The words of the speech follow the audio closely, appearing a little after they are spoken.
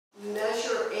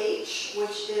measure H,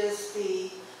 which is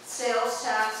the sales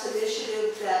tax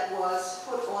initiative that was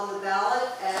put on the ballot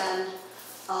and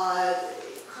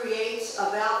creates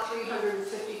about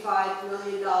 $355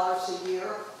 million a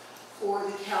year for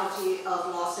the County of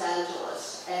Los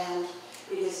Angeles. And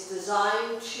it is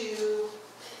designed to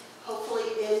hopefully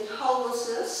end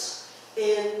homelessness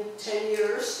in 10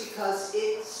 years, because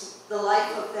the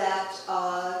life of that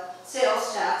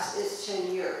sales tax is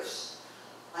 10 years.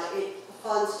 It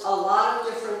funds a lot of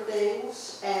different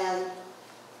things, and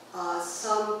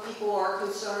some people are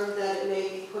concerned that it may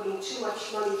be putting too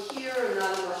much money here and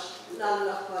not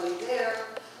enough money there.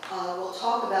 We'll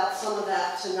talk about some of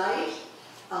that tonight.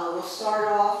 We'll start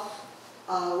off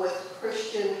with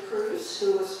Christian Cruz,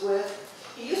 who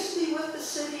he used to be with the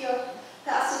city of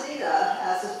Pasadena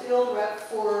as a field rep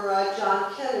for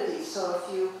John Kennedy. So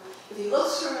if he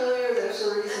looks familiar, there's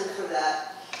a reason for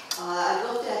that. I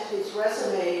looked at his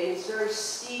resume, and he's very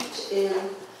steeped in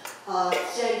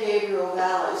San Gabriel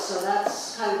Valley, so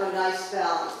that's kind of a nice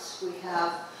balance. We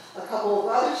have a couple of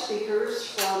other speakers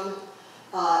from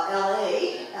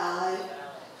LA.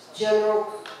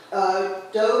 General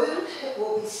Dogan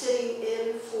will be sitting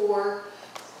in for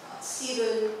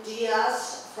Stephen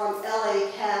Diaz from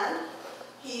LA CAN.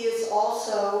 He is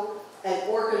also an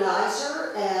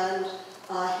organizer, and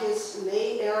his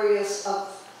main areas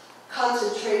of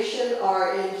concentration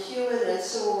are in human and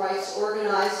civil rights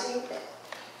organizing.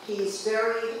 He's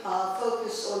very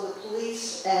focused on the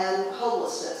police and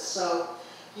homelessness, so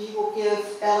he will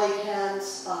give LA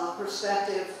CAN's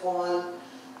perspective on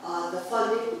the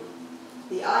funding.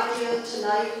 The idea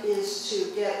tonight is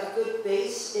to get a good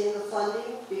base in the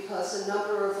funding, because a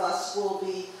number of us will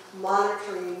be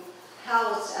monitoring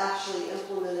how it's actually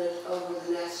implemented over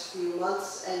the next few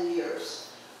months and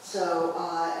years. So,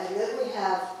 and then we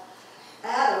have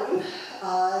Adam,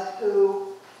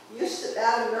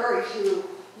 Adam Murray, who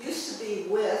used to be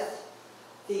with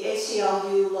the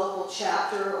ACLU local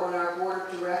chapter on our board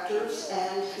of directors,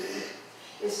 and he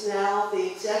is now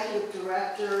the executive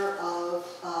director of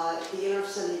the Inner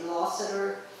City Law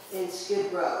Center in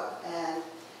Skid Row. And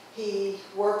he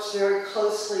works very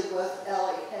closely with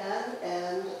LA CAN,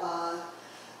 and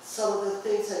some of the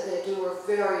things that they do are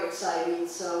very exciting.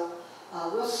 So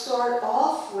we'll start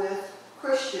off with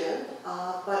Christian,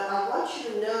 but I want you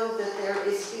to know that there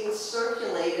is being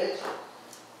circulated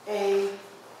a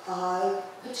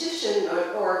petition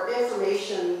or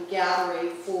information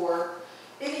gathering for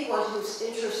anyone who's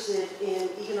interested in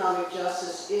economic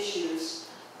justice issues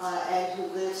and who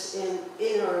lives in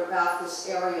or about this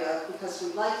area, because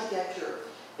we'd like to get your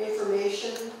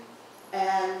information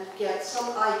and get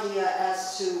some idea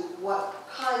as to what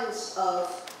kinds of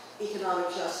economic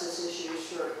justice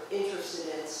issues you're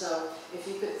interested in. So if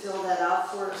you could fill that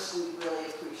out for us, we'd really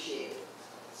appreciate it.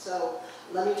 So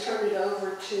let me turn it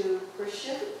over to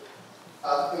Christian.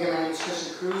 Again, my name is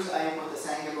Christian Cruz. I am with the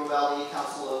San Gabriel Valley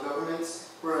Council of Governments.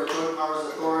 We're a joint powers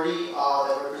authority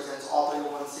that represents all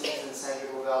 31 cities in the San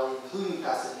Gabriel Valley, including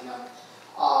Pasadena.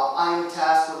 I am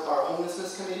tasked with our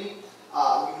homelessness committee.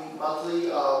 We meet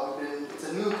monthly. It's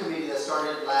a new committee that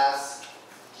started last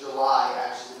July,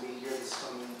 actually. We'll be here this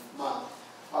coming month,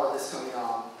 or this coming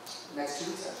next 2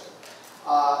 weeks, actually.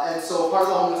 And so part of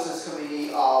the homelessness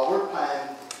committee work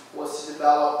plan was to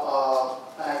develop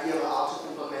an idea of how to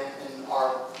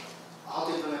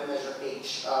implement Measure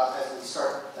H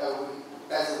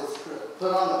as it was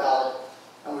put on the ballot,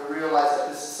 and we realized that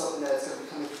this is something that's going to be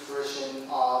coming to fruition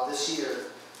this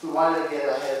year. We wanted to get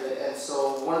ahead of it, and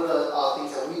so one of the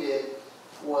things that we did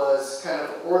was kind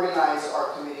of organize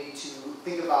our committee to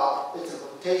think about its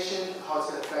implementation, how it's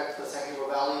going to affect the San Gabriel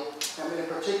Valley, and in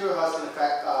particular how it's going to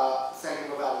affect San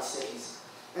Gabriel Valley cities.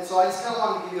 And so I just kind of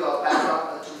wanted to give you a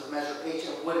background in terms of Measure H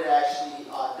and what it actually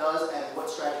does and what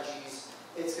strategies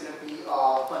it's going to be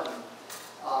funding.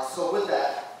 So with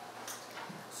that,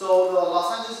 so the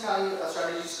Los Angeles County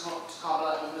strategies to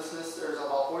combat homelessness, there's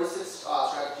about 46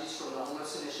 strategies from the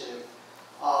Homeless Initiative,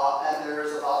 and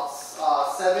there's about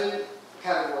 7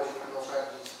 categories from those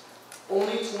strategies.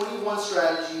 Only 21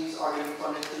 strategies are going to be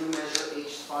funded through Measure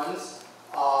H funds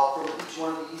from each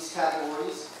one of these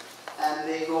categories. And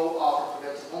they go from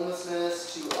preventive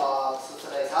homelessness to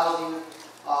subsidized housing.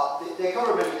 They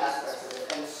cover many aspects of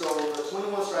it. And so the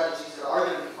 21 strategies that are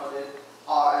going to be funded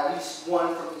are at least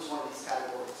one from each one of these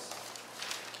categories.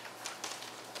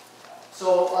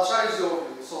 So strategies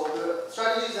overview. So the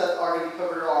strategies that are going to be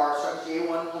covered are Strategy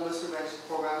A1, Homeless Prevention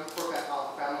Program for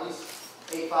families.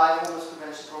 A5, Homeless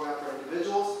Prevention Program for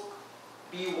individuals.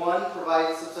 B1,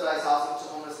 provide subsidized housing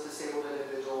to homeless disabled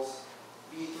individuals.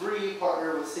 B3,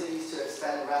 partner with cities to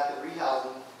expand rapid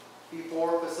rehousing.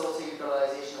 B4, facilitate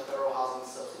utilization of federal housing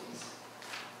subsidies.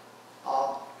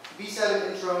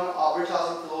 B7, interim bridge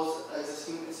housing for those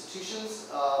existing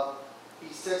institutions.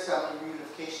 B6, family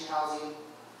reunification housing.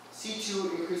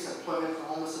 C2, increase employment for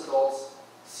homeless adults.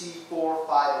 C4,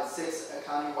 5, and 6, a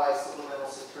county-wide supplemental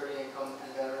security income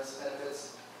and veterans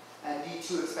benefits. And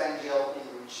D2, expand jail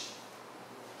in reach.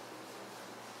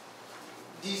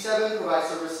 D7, provide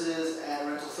services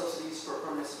and rental subsidies for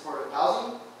permanent supportive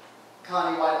housing.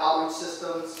 County-wide outreach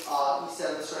systems.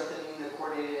 E7, strengthening the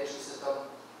coordinated entry system.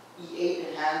 E8,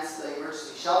 enhance the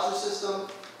emergency shelter system.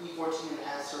 E14,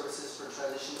 enhance services for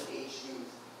transition-aged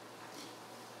youth.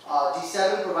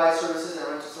 D7, provide services and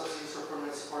rental subsidies for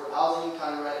permanent supportive housing.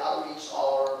 County-wide outreach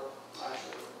or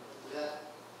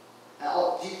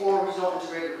D4, regional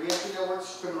integrated reentry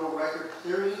networks, criminal record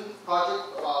clearing project,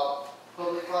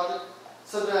 public project.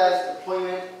 Subsidize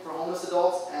employment for homeless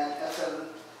adults. And F7,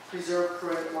 preserve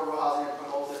current affordable housing and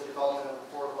promote the development of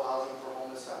affordable housing for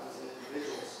homeless families and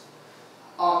individuals.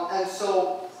 And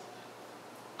so,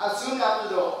 as soon after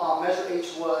the Measure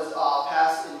H was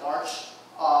passed in March,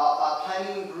 a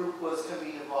planning group was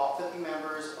convened of 50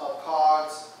 members of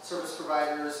COGS, service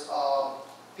providers,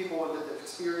 people with lived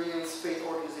experience, faith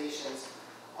organizations.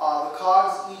 The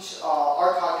COGS,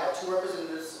 our COG had 2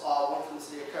 representatives, one from the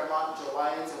city of Claremont, Joe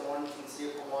Lyons, and one from the city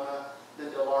of Pomona,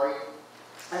 Linda Laurie.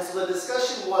 And so the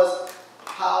discussion was,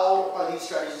 how are these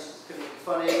strategies going to be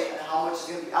funded and how much is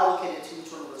going to be allocated to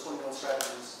each one of the 21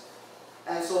 strategies.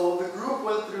 And so the group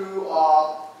went through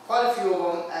quite a few of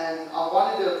them, and I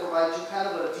wanted to provide you kind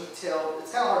of a detailed,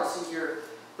 it's kind of hard to see here,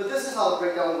 but this is how the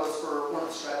breakdown was for one of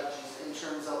the strategies in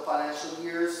terms of financial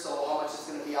years, so how much is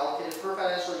going to be allocated per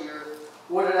financial year,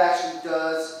 what it actually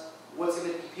does, what's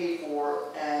going to be paid for,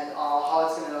 and how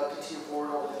it's going to continue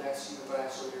forward over the next few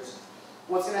financial years.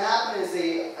 What's going to happen is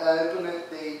they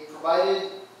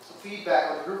provided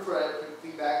feedback, or the group provided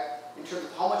feedback in terms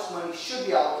of how much money should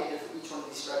be allocated for each one of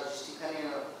these strategies,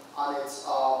 depending on its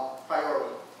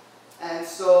priority. And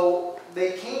so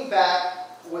they came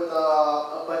back with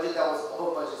a budget that was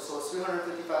above budget, so it's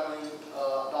 $355 million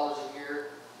a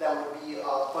year that would be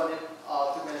funded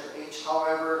through Measure H.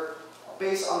 However,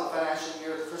 based on the financial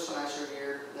year, the first financial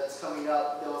year that's coming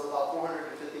up, there was about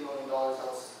 $450 million that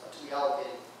was to be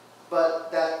allocated.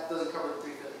 But that doesn't cover the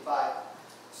 355.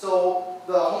 So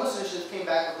the Homeless Initiative came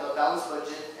back with a balanced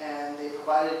budget and they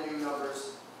provided new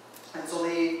numbers. And so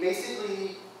they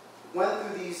basically went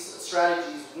through these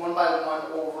strategies one by one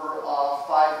over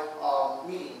 5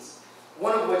 meetings.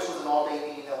 One of which was an all-day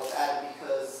meeting that was added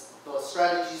because the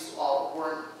strategies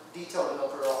weren't detailed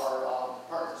enough for our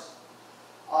partners.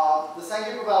 The San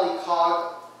Gabriel Valley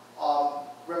COG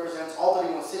represents all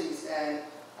 31 cities, and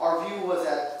our view was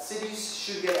that cities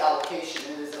should get allocation.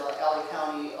 It is an LA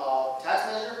County tax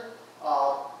measure.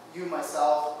 You,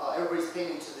 myself, everybody's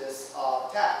paying into this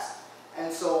tax.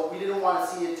 And so we didn't want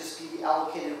to see it just be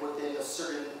allocated within a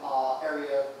certain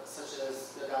area, such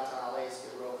as the downtown LA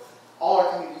Skid Row. All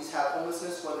our communities have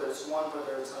homelessness, whether it's 1,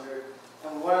 whether it's 100,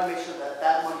 and we wanted to make sure that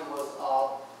that money was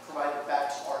provided back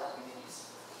to our communities.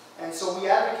 And so we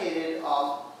advocated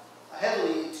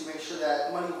heavily to make sure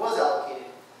that money was allocated.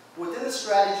 Within the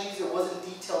strategies, it wasn't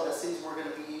detailed that cities were going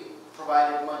to be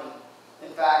provided money.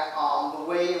 In fact, the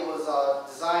way it was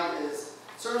designed is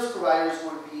service providers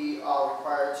would be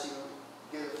required to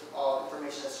give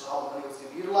information as to how the money was going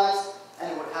to be utilized,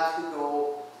 and it would have to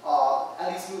go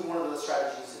at least meet one of the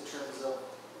strategies in terms of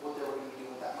what they were going to be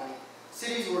doing with that money.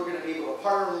 Cities were going to be able to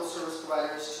partner with those service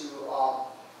providers to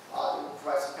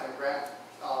provide some kind of grant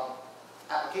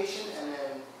application and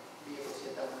then be able to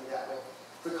get that money that way.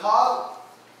 The COG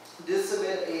did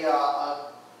submit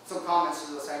some comments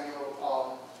to the San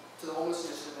Gabriel, to the Homeless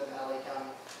Initiative in LA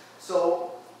County.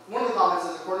 So one of the comments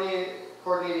is the coordinated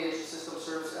entry system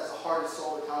serves as a heart and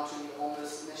soul of the County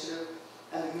Homeless Initiative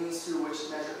and the means through which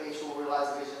Measure H will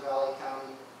realize the vision of LA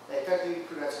County that effectively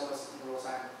prevents homelessness in rural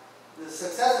San. The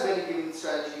success of any given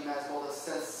strategy demands both a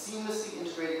seamlessly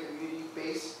integrated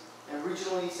community-based and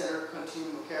regionally centered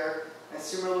continuum of care and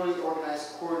similarly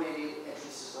organized coordinated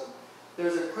entry system.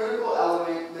 There's a critical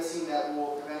element missing that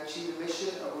will prevent achieving the mission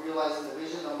of realizing the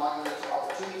vision of monumental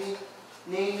opportunity,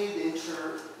 namely the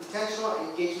intentional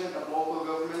engagement of local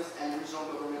governments and regional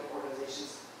government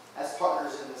organizations as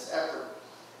partners in this effort.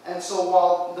 And so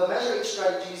while the Measure H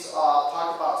strategies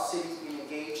talk about cities being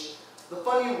engaged, the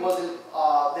funding wasn't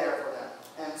there for them.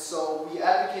 And so we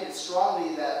advocated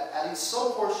strongly that at least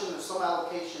some portion or some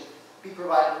allocation be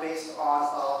provided based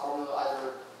on formula,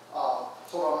 either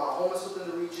total amount of homeless within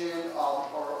the region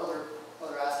or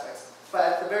other aspects. But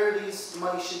at the very least,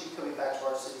 money should be coming back to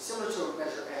our city, similar to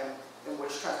Measure M, in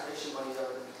which transportation monies are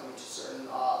going to be coming to certain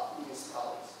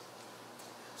municipalities.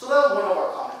 So that was one of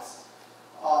our comments.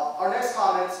 Our next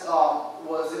comment comments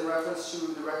was in reference to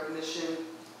the recognition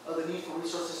of the need for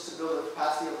resources to build the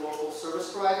capacity of local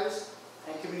service providers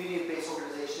and community-based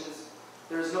organizations.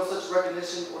 There is no such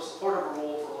recognition or support of a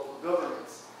role for local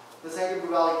governments. The San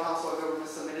Gabriel Valley Council of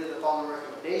Governments submitted the following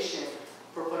recommendation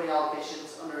for funding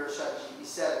allocations under Strategy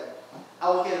B7.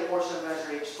 Allocate a portion of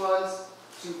Measure H funds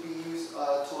to be used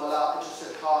to allow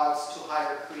interested COGs to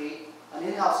create an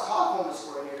in-house COG homeless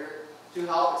coordinator to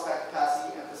help expand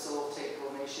capacity and facilitate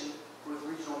coordination with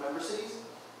regional member cities.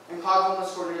 And COG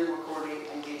homeless coordinator will coordinate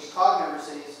and engage COG member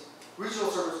cities, regional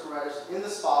service providers in the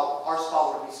spot. Our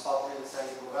spot would be spot 3 in the San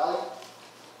Gabriel Valley,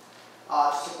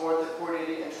 to support the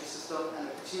coordinated entry system and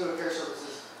the continuum care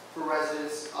services for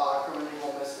residents currently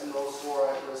homeless and those who are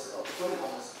at risk of becoming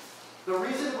homeless. The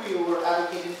reason we were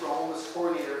advocating for a homeless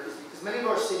coordinator is because many of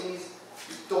our cities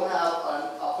don't have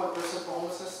a point person for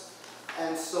homelessness,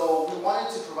 and so we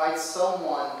wanted to provide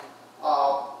someone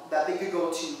that they could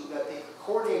go to, that they could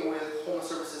coordinate with homeless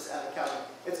services and the county.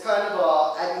 It's kind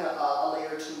of adding a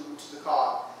layer to the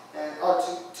COG, or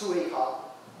to a COG.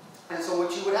 And so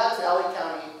what you would have is LA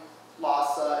County,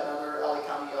 LOS, and other LA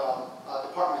County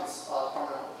departments,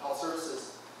 Department of Health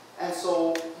Services. And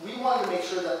so we wanted to make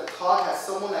sure that the COG has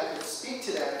someone that could speak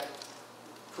to them,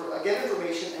 get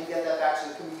information, and get that back to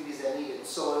the communities that need it.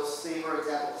 So if, say, for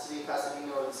example, the city of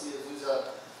Pasadena or the city of Azusa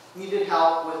needed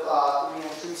help with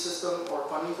re-entry system or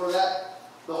funding for that,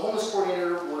 the homeless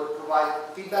coordinator would provide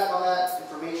feedback on that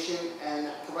information and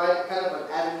provide kind of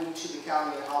an avenue to the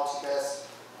county on how to best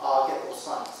get those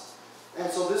funds. And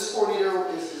so this coordinator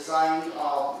is designed,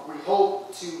 we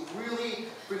hope, to really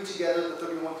bring together the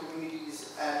 31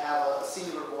 communities and have a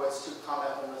singular voice to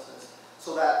combat homelessness,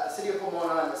 so that the city of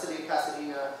Pomona and the city of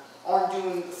Pasadena aren't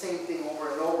doing the same thing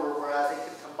over and over, whereas they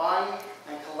can combine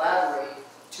and collaborate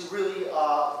to really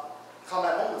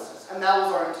combat homelessness. And that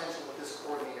was our intention with this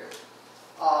coordinator.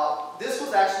 This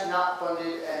was actually not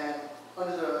funded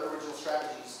under the original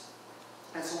strategies.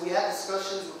 And so we had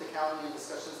discussions with the county and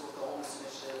discussions with the Homeless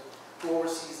Initiative, who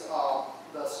oversees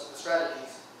the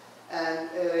strategies. And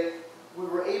we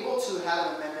were able to have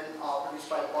an amendment produced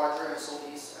by Barger and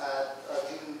Solis at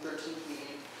June 13th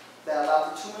meeting that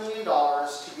allowed for $2 million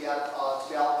to be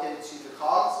allocated to the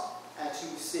COGs and to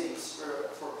cities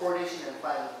for coordination and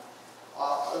planning.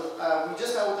 We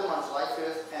just met with them on July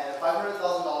 5th, and $500,000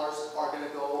 are going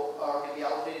to be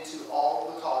allocated to all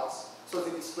of the COGs. So it's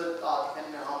going to be split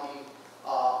depending on how many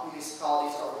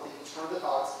municipalities are within each one of the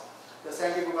COGs. The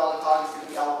San Gabriel Valley COG is going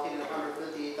to be allocated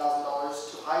 $158,000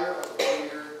 to hire a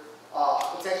coordinator,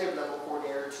 executive level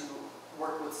coordinator, to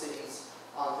work with cities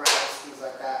on grants, things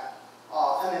like that.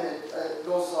 And then it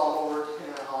goes lower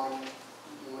depending on how many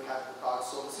you would have per COG.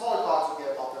 So the smaller COGs will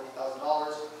get about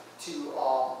 $30,000 to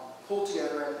pull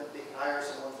together, and they can hire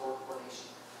someone for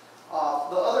coordination.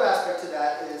 The other aspect to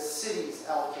that is cities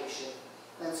allocation.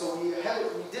 And so we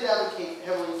did advocate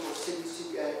heavily for cities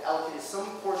to allocate some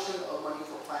portion of money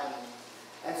for planning.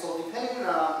 And so depending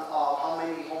on how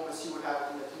many homeless you would have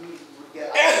in the community, you would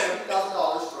get $30,000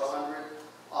 for 100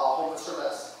 homeless or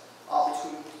less.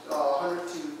 Between 100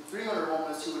 to 300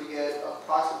 homeless, you would get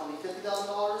approximately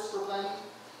 $50,000 for planning.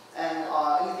 And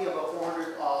anything above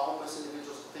 400 homeless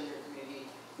individuals within your community,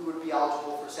 you would be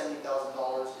eligible for $70,000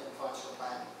 in funds for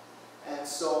planning. And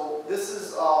so this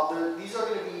is these are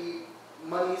going to be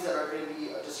monies that are going to be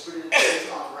distributed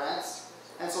based on grants.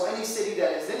 And so any city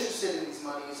that is interested in these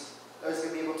monies is going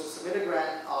to be able to submit a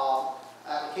grant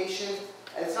application.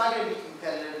 And it's not going to be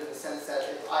competitive in the sense that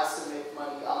if I submit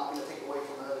money, I'm going to take away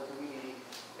from another community.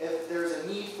 If there's a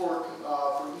need for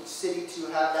each city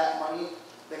to have that money,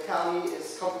 the county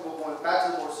is comfortable going back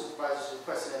to the board of supervisors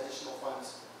requesting additional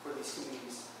funds for these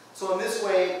communities. So in this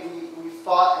way, we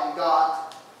fought and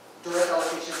got direct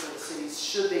allocation for the cities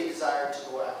should they desire to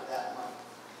go after that money.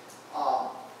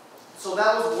 So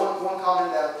that was one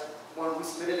comment that when we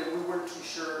submitted it, we weren't too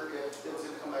sure if it was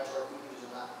going to come back to our communities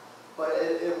or not. But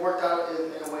it worked out in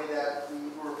a way that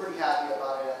we were pretty happy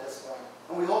about it at this point.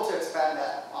 And we hope to expand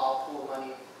that pool of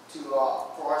money to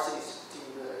for our cities to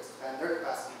continue to expand their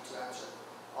capacity to answer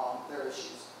their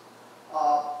issues.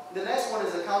 The next one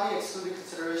is the county excluded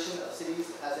consideration of cities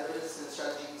as evidenced in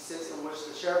Strategy 6, in which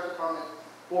the Sheriff Department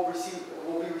will be receiving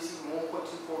 $1.24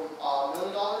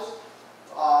 million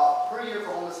per year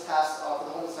for homeless for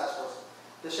the homeless task force.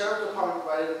 The Sheriff Department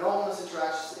provided no homeless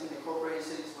interactions in the incorporated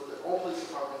cities with their own police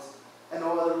departments, and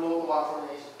no other local law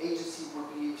enforcement agency would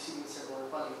be receiving similar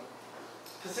funding.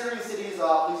 Considering cities'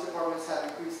 police departments have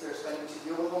increased their spending to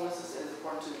deal with homelessness, it is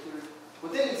important to include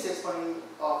within E6 funding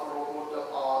for local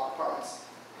departments.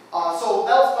 So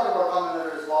that was part of our comment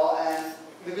letter as well, and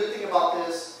the good thing about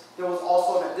this, there was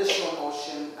also an additional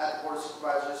motion at the Board of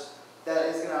Supervisors that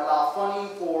is going to allow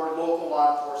funding for local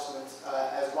law enforcement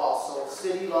as well. So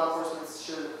city law enforcement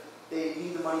should they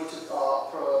need the money to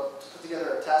put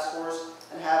together a task force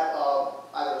and have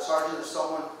either a sergeant or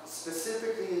someone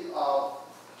specifically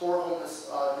for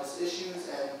homelessness issues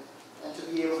and to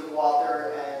be able to go out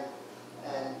there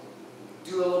and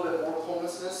do a little bit more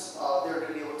homelessness, they're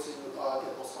going to be able to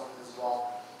get those funds as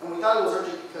well. And we thought it was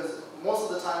urgent because most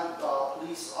of the time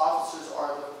police officers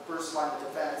are the first line of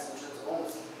defense in terms of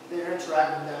homelessness. They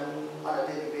interact with them on a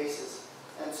daily basis.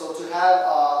 And so to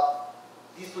have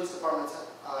these police departments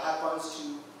have funds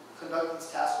to conduct these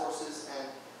task forces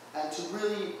and to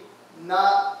really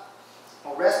not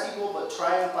arrest people, but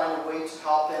try and find a way to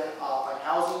help them find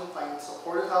housing, find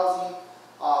supportive housing,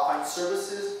 find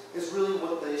services, is really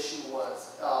what the issue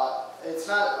was. It's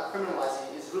not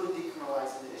criminalizing, it's really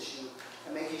decriminalizing the issue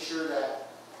and making sure that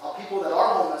people that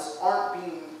are homeless aren't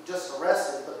being just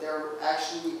arrested, but they're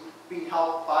actually being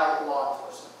helped by law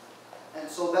enforcement. And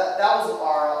so that was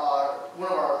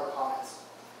one of our other comments.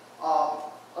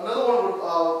 Another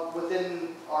one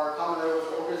within our comment there was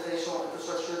the organizational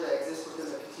infrastructure that exists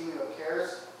within the continuum of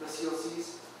cares, the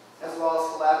COCs, as well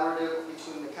as collaboration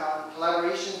between the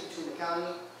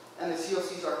county and the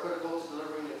COCs are critical to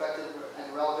delivering effective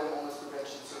and relevant homeless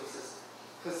prevention services,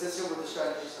 consistent with the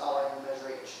strategies outlined in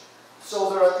Measure H.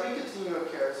 So there are three continuum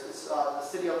of cares. It's the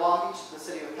city of Long Beach, the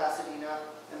city of Pasadena,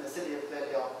 and the city of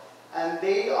Glendale. And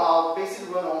they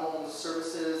basically run their own homeless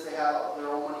services. They have their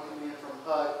own money coming in from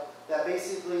HUD that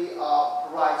basically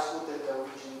provides within their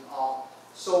region.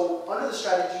 So under the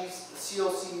strategies, the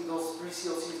COC, those three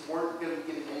COCs weren't going to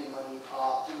be getting any money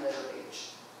through Measure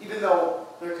H, even though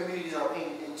their communities are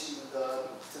paying into the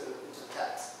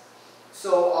tax.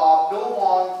 So Bill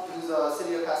Wong, who's the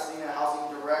City of Pasadena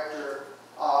Housing Director,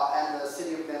 and the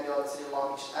City of Glendale and the City of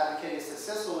Long Beach advocated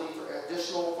successfully for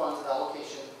additional funds and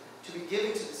allocation to be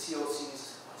given to the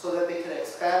COCs so that they can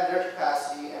expand their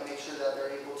capacity and make sure that they're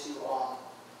able to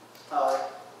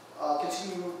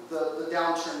continue the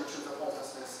downturn in terms of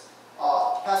homelessness.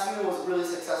 Pasadena was really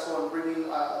successful in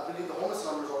bringing, I believe, the homeless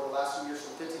numbers over the last few years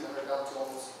from 1,500 down to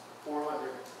almost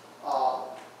 400,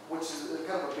 which is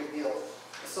kind of a big deal.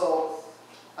 So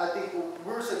I think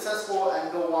we're successful,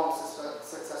 and Bill Wong was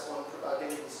successful in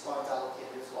getting these funds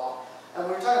allocated as well. And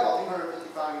we're talking about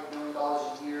 $355 million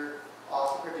a year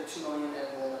compared to $2 million,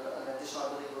 and then an additional,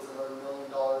 I believe, was another $1 million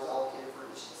allocated for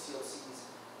each of the COCs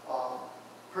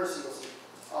per COC.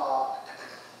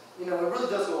 You know, it really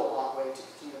does go a long way to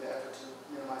continue the effort to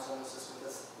minimize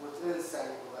homelessness within San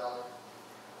Diego Valley.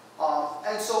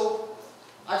 And so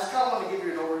I just kind of want to give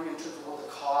you an overview in terms of what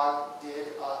the COG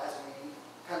did as we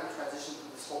kind of transition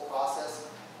through this whole process.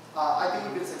 I think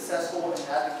we've been successful in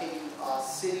advocating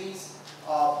cities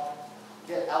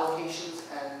get allocations,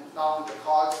 and not only the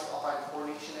COGs, find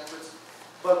coordination efforts,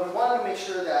 but we wanted to make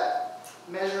sure that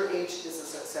Measure H is a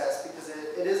success because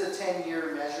it is a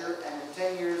 10-year measure, and in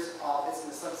 10 years it's in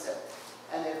the sunset.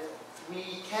 And if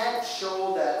we can't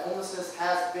show that homelessness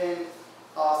has been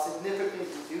significantly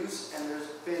reduced, and there's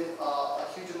been a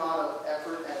huge amount of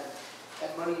effort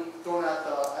and money thrown at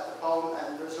the problem,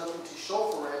 and there's nothing to show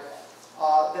for it,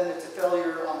 then it's a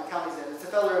failure on the county's end. It's a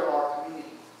failure of our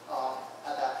community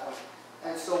at that point.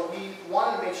 And so we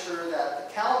wanted to make sure that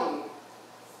the county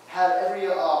had every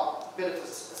bit of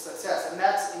success, and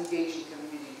that's engaging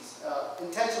communities,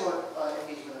 intentional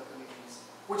engagement of communities,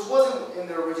 which wasn't in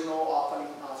the original funding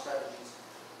strategies.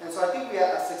 And so I think we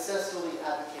have successfully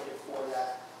advocated for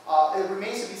that. It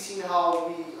remains to be seen how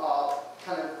we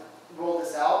kind of roll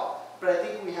this out, but I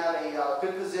think we have a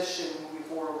good position moving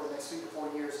forward over the next 3 to 4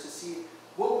 years to see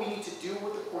what we need to do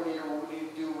with the coordinator, what we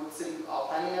need to do with city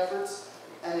planning efforts,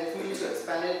 and if we need to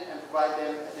expand it and provide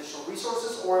them additional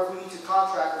resources, or if we need to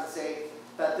contract and say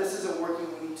that this isn't working,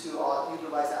 we need to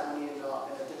utilize that money in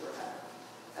a different manner.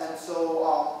 And so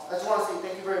I just want to say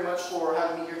thank you very much for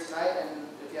having me here tonight, and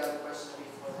if you have any questions, I'll be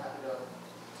more than happy to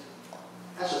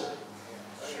answer.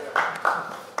 Sure.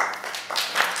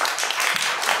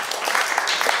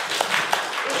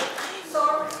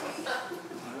 Sorry.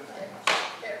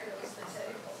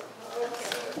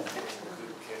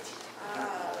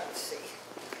 Let's see.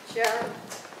 Sharon?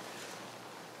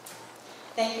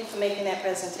 Thank you for making that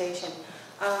presentation.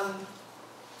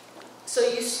 So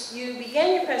you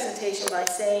began your presentation by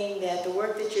saying that the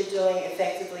work that you're doing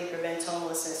effectively prevents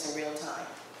homelessness in real time.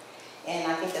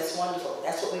 And I think that's wonderful.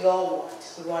 That's what we all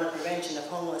want. We want a prevention of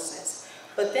homelessness.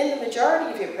 But then the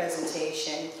majority of your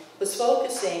presentation was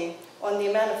focusing on the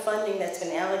amount of funding that's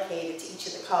been allocated to each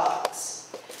of the COGs.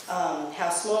 How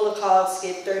smaller COGs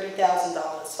get $30,000,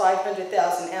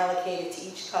 $500,000 allocated to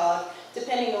each COG,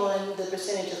 depending on the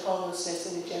percentage of homelessness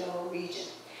in the general region.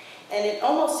 And it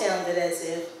almost sounded as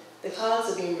if the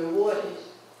COGS are being rewarded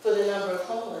for the number of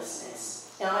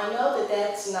homelessness. Now, I know that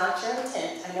that's not your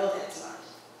intent. I know that's not.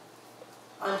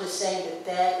 I'm just saying that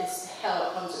that is how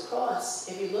it comes across.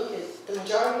 If you look at the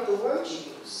majority of the words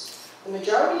you use, the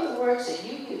majority of the words that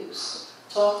you use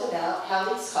talked about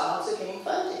how these COGS are getting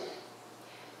funded.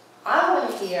 I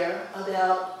want to hear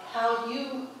about how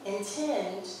you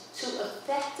intend to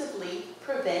effectively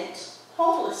prevent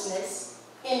homelessness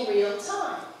in real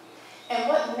time, and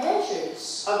what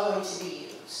measures are going to be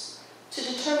used to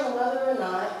determine whether or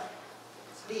not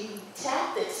the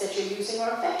tactics that you're using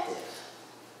are effective.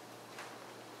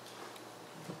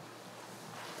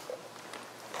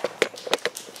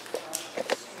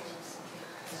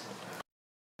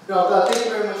 No, thank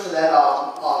you very much for that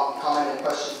comment and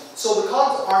question. So the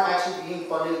COGS aren't actually being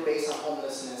funded based on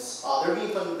homelessness. They're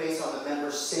being funded based on the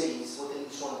member cities within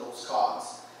each one of those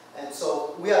COGS. And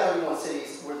so we have 31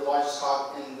 cities. We're the largest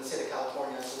COG in the state of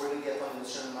California, so we're going to get funded a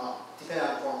certain amount, depending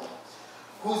on the formula.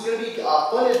 Who's going to be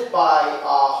funded by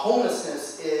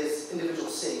homelessness is individual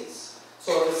cities.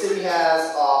 So if a city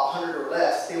has 100 or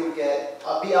less, they would get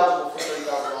be eligible for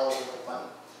 $30,000 worth of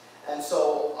funding. And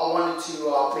so I wanted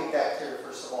to make that clear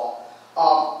first of all.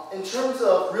 In terms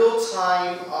of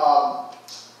real-time,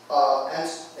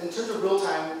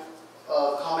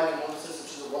 combating homelessness,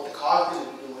 which is what the COG is going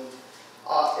to be doing,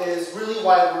 is really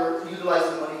why we're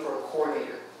utilizing money for a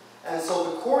coordinator. And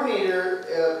so the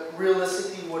coordinator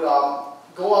realistically would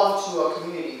go out to a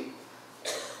community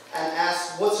and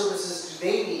ask what services do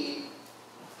they need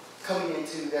coming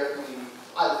into their community,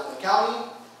 either from the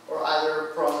county or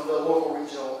either from the local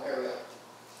regional area.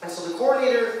 And so the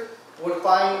coordinator would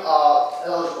find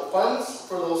eligible funds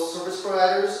for those service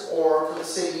providers or for the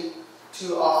city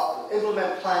to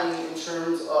implement planning in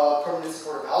terms of permanent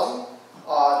supportive housing,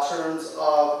 in terms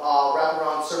of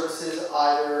wraparound services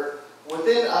either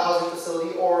within a housing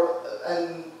facility or,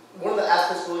 and one of the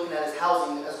aspects we're looking at is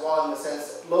housing as well, in the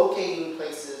sense locating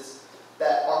places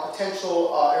that are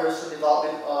potential areas for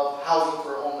development of housing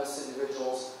for homeless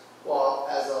individuals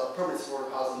as a permanent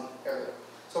supportive housing area.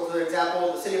 So for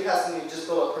example, the city of Pasadena just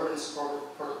built a permanent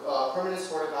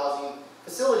supportive housing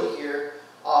facility here.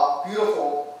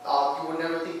 Beautiful. You would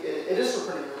never think it is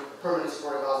for permanent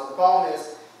supportive housing. The problem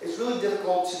is it's really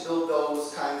difficult to build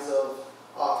those kinds of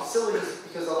facilities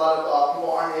because a lot of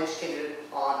people aren't educated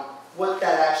on what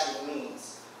that actually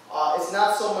means. It's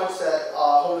not so much that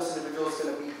homeless individual is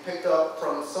going to be picked up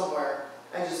from somewhere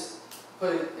and just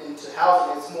put it into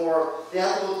housing. It's more, they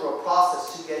have to go through a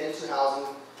process to get into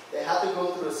housing. They have to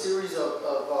go through a series of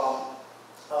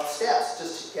steps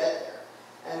just to get there.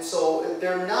 And so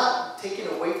they're not taken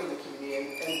away from the community.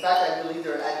 And in fact, I believe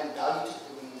they're adding value to the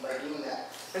community by doing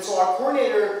that. And so our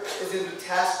coordinator is going to be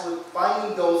tasked with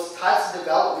finding those types of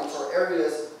developments or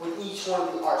areas with each one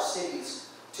of our cities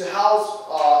to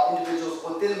house individuals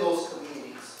within those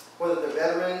communities, whether they're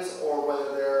veterans or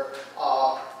whether they're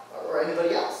or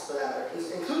anybody else for that matter,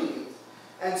 including youth.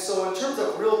 And so in terms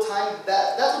of real time,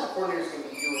 that's what the coordinator is going to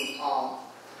be doing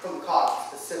from the COG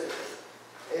specifically.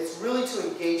 It's really to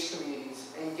engage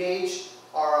communities, engage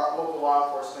our local law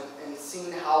enforcement, and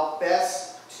seeing how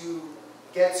best to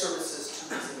get services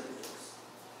to these individuals.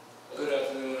 Good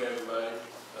afternoon, everybody.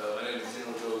 My name is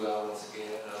General Joe Lau once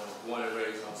again. I'm born and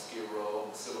raised on Skid Row.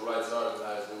 I'm a civil rights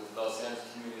organizer with Los Angeles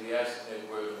Community Action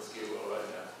Network on Skid Row right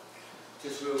now.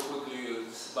 Just real quickly,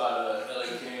 it's about LA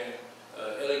Can.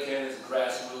 LA Can is a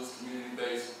grassroots,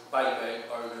 community-based fight back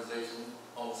organization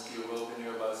on Skid Row. Been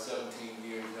here about 17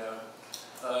 years now.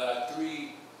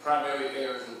 Three primary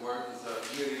areas of work is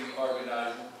community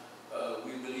organizing.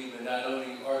 We believe in not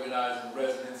only organizing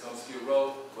residents on Skid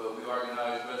Row, but we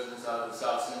organize residents out of the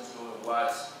South Central and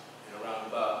Watts and around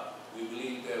about. We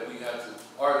believe that we have to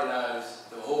organize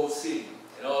the whole city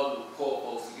and all of the poor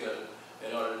folks together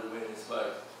in order to win this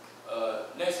fight.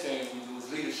 Next thing we do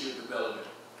is leadership development.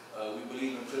 We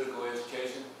believe in political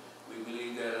education. We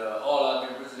believe that all our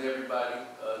members and everybody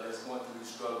that's going through these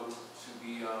struggles should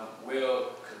be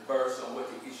well conversed on what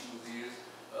the issues is,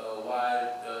 why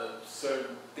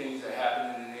certain things are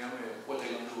happening to them, and what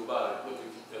they're going to do about it, what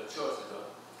their choices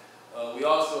are. We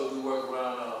also do work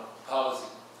around policy.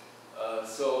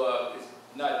 So it's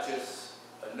not just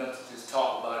enough to just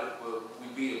talk about it, but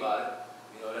we be about it.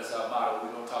 You know, that's our motto.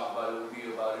 We don't talk about it, we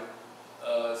be about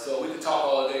it. So we can talk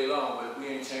all day long, but if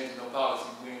we ain't changing no policies,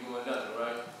 we ain't doing nothing,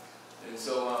 right? And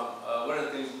so one of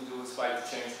the things we do is fight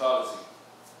to change policy.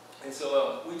 And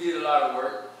so we did a lot of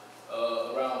work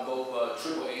around both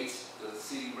Triple H, the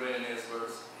city ran this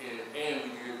first, and we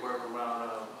did work around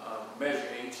Measure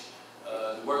H.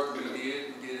 The work we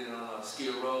did it on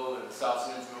Skid Row and South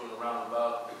Central and around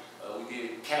about. We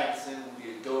did canvassing, we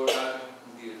did door knocking,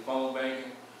 we did phone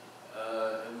banking,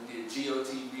 and we did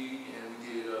GOTV, and we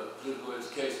did political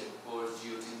education for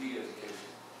GOTV education,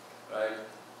 right?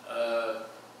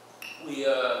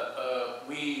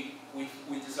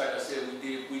 We just like I said,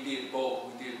 we did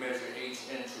both. We did Measure H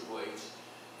and Triple H,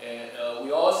 and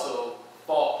we also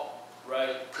fought,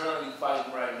 right? Currently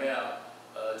fighting right now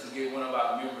to get one of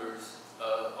our members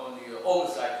on the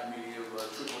oversight committee of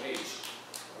Triple H,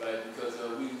 right? Because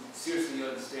we seriously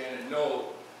understand and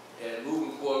know that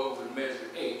moving forward with Measure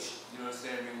H, you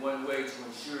understand, one way to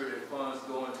ensure that funds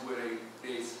go into where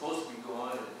they're supposed to be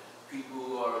going, and people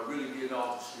who are really getting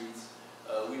off the streets.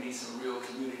 We need some real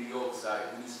community oversight.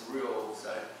 We need some real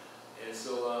oversight. And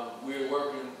so we're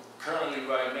working currently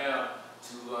right now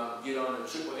to get on the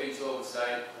Triple H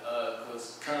oversight,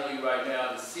 because currently right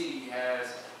now the city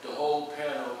has the whole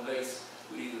panel laced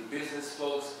with either business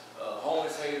folks,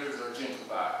 homeless haters, or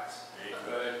gentrifiers.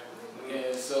 Right?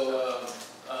 And so,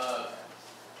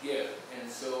 yeah, and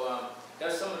so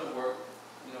that's some of the work,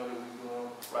 you know, that we're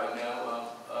doing right now.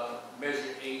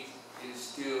 Measure 8 is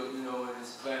still, you know, in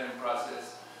its planning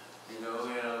process, you know,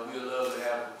 and we'd love to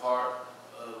have a part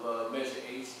of Measure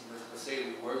 8. Let's say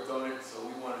we worked on it, so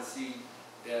we want to see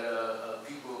that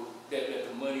people, that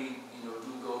the money, you know,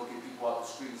 do go to get people off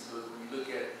the streets. Because when you look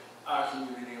at our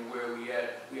community and where we have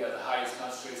the highest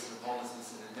concentration of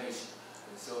homelessness in the nation.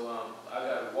 And so I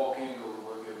got to walk in and go to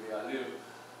work every day. I live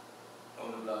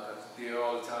on the block. I'm there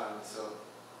all the time. And so,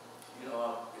 you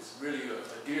know, it's really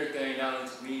a dear thing not only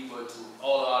to me, but to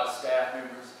all of our staff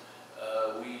members.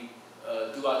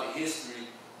 Throughout the history,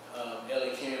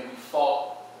 LA County, we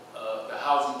fought the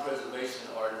housing preservation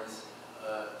ordinance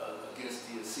against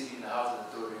the city and the housing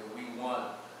authority, and we won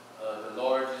the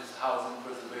largest housing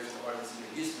preservation ordinance in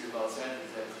the history of Los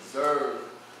Angeles that preserved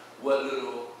what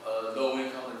little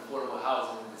low-income and affordable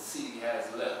housing the city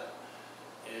has left.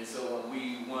 And so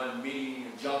we won many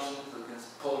injunctions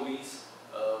against police.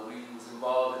 We was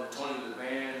involved in the Tony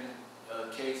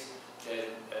LeBan case that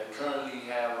currently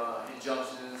have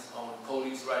injunctions on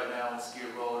police right now on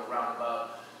Skid Row and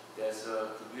roundabout that's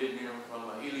preventing them from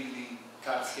illegally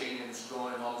confiscating and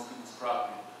destroying homeless people's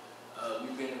property.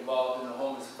 We've been involved in the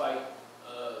homeless fight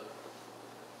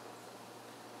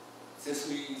since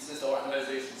the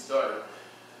organization started.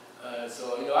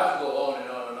 So, you know, I can go on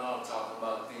and on talking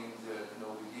about things that, you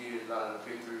know, we did, a lot of the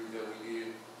victories that we did.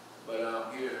 But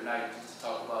I'm here tonight just to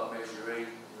talk about Measure 8, you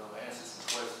know, answer some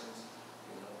questions,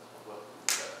 you know, what we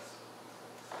got.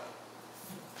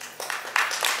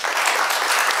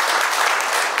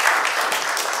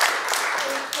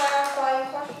 Any clarifying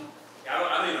question? I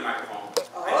don't need a microphone.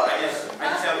 Oh, I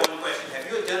just have one question. Have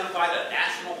you identified a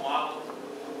national model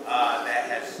that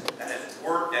has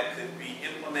worked that could be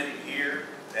implemented here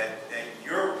that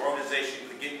your organization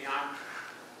could get behind?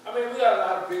 I mean, we got a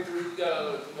lot of victories. We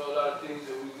got you know, a lot of things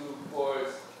that we do for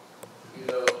us. You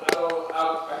know,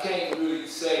 I can't really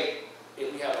say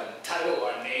if we have a title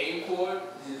or a name for it.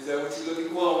 Is that what you're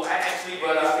looking for? Well, actually,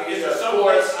 but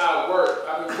for us, our work.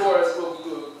 I mean, for us, what we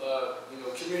do, you know,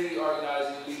 community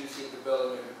organizing, leadership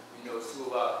development. You know, it's two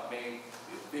of our main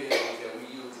vehicles that we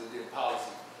use, and then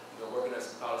policy. You know, working as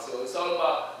some policy. So it's all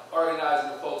about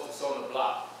organizing the folks that's on the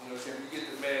block. You know, so you get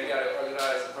the man, you got to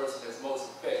organize the person that's most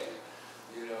effective.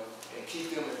 You know, and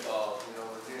keep them involved, you know,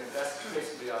 and then that's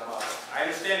basically our model. I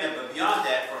understand that, but beyond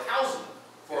that, for housing,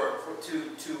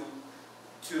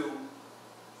 to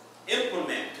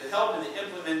implement, to help in the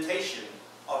implementation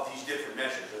of these different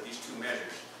measures, or these two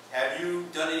measures, have you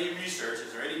done any research?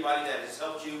 Is there anybody that has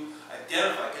helped you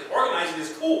identify? Because organizing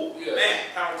is cool, yeah. Man,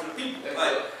 power to the people,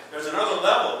 but there's another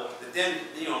level that then,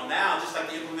 you know, now, just like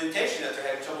the implementation that they're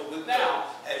having trouble with now,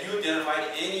 have you identified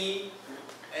any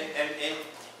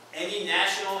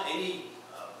national, any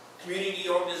community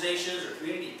organizations or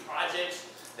community projects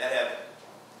that have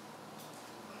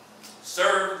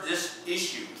served this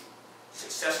issue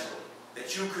successfully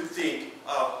that you could think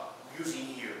of using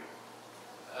here?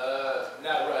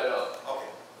 Not right off.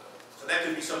 Okay. So that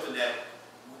could be something that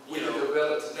we can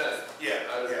develop tonight.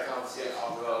 Yeah. Out of the conversation.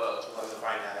 I'll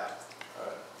find that out. All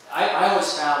right. I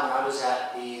always found when I was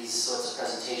at these sorts of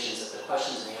presentations that the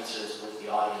questions and answers with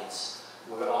the audience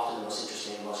were often the most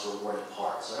interesting and most rewarding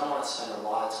part. So I don't want to spend a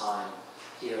lot of time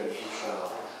here in the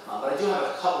intro, but I do have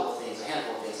a handful of things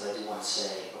that I do want to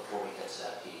say before we get to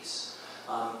that piece.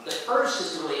 The first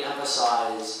is to really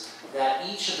emphasize that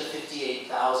each of the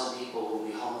 58,000 people who will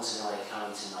be homeless in LA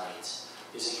County tonight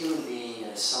is a human being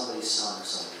and is somebody's son or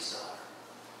somebody's daughter.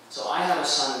 So I have a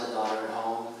son and a daughter at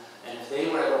home, and if they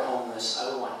were ever homeless,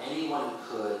 I would want anyone who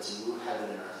could to move heaven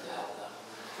and earth to help them.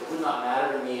 It would not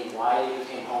matter to me why they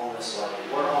became homeless, why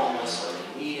they were homeless, what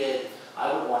they needed.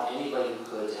 I would want anybody who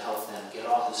could to help them get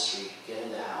off the street, get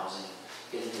into housing,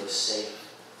 get into a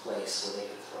safe place where they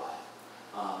could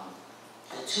thrive.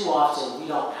 And too often, we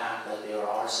don't act like they are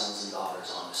our sons and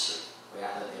daughters on the street. We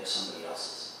act like they are somebody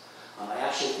else's. I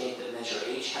actually think that Measure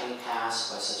H having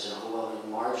passed by such an overwhelming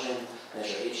margin,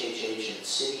 Measure HHH and the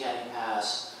city having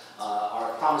passed,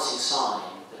 are a promising sign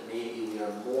that maybe we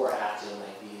are more acting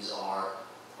like these are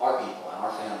our people and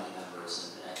our family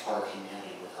members and part of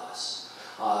humanity with us.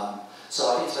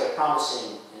 So I think it's very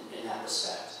promising in that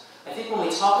respect. I think when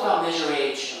we talk about Measure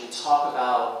H and we talk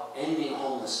about ending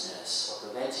homelessness or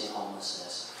preventing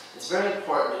homelessness, it's very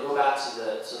important to go back to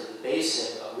the sort of the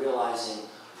basic of realizing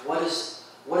what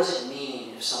does it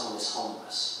mean if someone is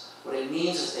homeless? What it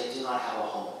means is they do not have a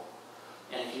home.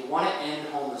 And if you want to end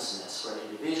homelessness for an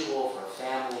individual, for a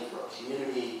family, for a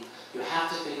community, you have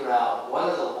to figure out what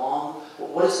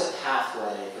is the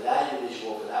pathway for that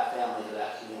individual, for that family, for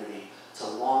that community to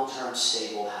long-term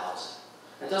stable housing.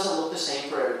 It doesn't look the same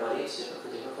for everybody. It's different for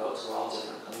different folks. We're all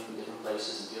different, coming from different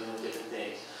places and dealing with different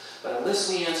things. But unless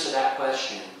we answer that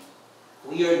question,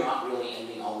 we are not really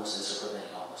ending homelessness or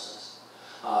preventing homelessness.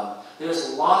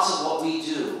 There's lots of what we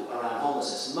do around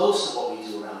homelessness. Most of what we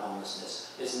do around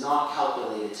homelessness is not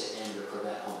calculated to end or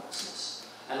prevent homelessness.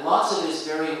 And lots of it is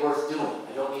very worth doing.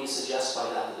 I don't mean to suggest by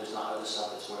that there's not other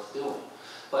stuff that's worth doing.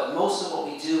 But most of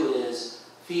what we do is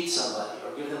feed somebody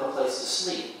or give them a place to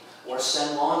sleep or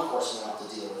send law enforcement out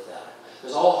to deal with that.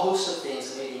 There's a whole host of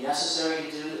things that may be necessary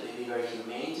to do, that may be very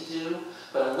humane to do,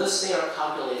 but unless they are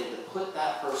calculated to put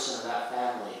that person or that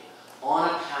family on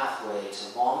a pathway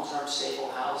to long-term stable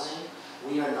housing,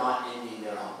 we are not ending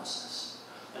their homelessness.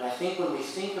 And I think when we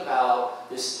think about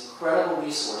this incredible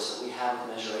resource that we have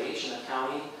with Measure H in the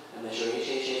county and Measure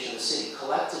HHH in the city,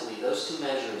 collectively, those two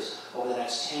measures over the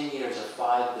next 10 years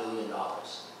are $5 billion.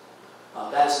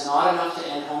 That is not enough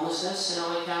to end homelessness in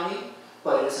LA County,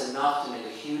 but it is enough to make a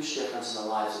huge difference in the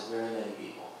lives of very many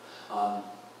people.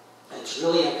 And it's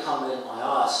really incumbent on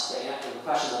us to answer the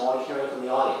questions I want to hear from the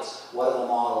audience. What are the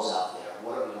models out there?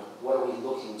 What are we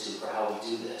looking to for how we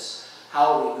do this?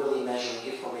 How are we really measuring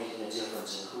if we're making a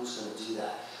difference and who's going to do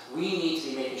that? We need to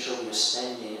be making sure we are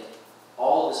spending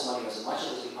all of this money, as much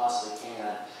of it as we possibly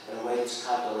can, in a way that's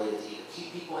calculated to either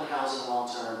keep people in housing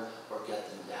long-term or get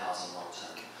them into housing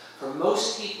long-term. For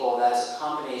most people, that is a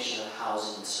combination of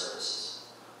housing and services.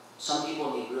 Some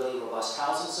people need really robust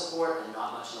housing support and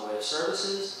not much in the way of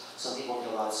services. Some people need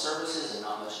a lot of services and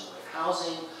not much in the way of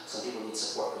housing. Some people need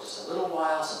support for just a little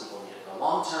while. Some people need it for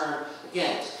long-term.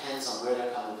 Again, it depends on where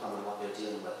they're coming from and what they're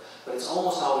dealing with. But it's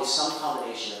almost always some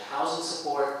combination of housing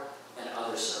support and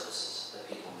other services that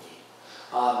people need.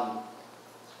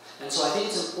 And so I think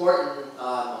it's important,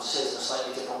 I'll say this in a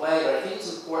slightly different way, but I think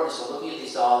it's important as we're looking at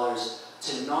these dollars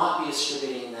to not be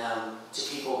distributing them to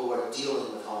people who are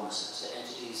dealing with homelessness, to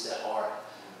entities that are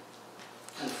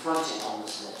confronting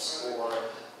homelessness or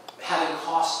having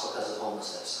costs because of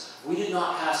homelessness. We did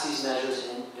not pass these measures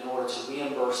in order to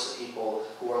reimburse the people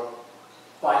who are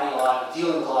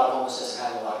dealing with a lot of homelessness and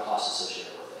having a lot of costs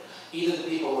associated with it. Either the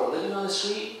people who are living on the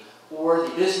street, or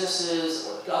the businesses,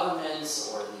 or the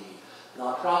governments, or the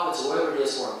nonprofits, or whoever it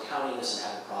is who are encountering this and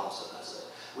having problems because of it.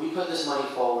 We put this money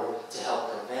forward to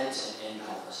help prevent and end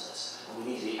homelessness. And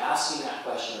we need to be asking that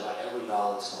question about every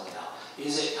dollar that's going out.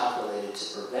 Is it calculated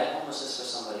to prevent homelessness for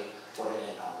somebody or to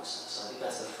end homelessness? So I think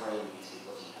that's the frame we need to be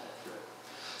looking at it through.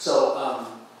 So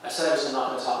I said I was not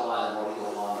going to talk a lot and I'm already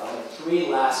going on, but I have 3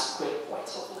 last quick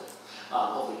points, hopefully.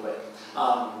 Hopefully quick.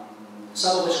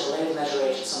 Some of which are related to Measure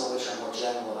H and some of which are more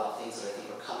general about things that I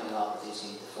think are coming up or things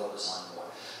we need to focus on more.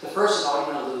 The first is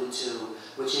already been alluded to,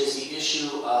 which is the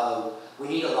issue of we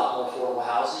need a lot more affordable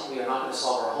housing. We are not going to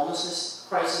solve our homelessness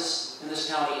crisis in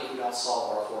this county if we don't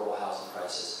solve our affordable housing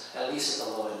crisis, at least at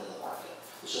the low end of the market.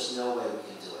 There's just no way we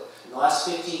can do it. In the last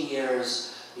 15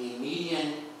 years, the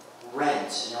median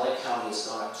rent in LA County has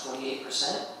gone up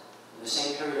 28%. In the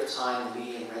same period of time, the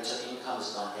median renter income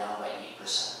has gone down by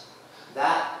 8%.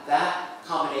 That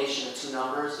combination of 2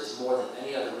 numbers is more than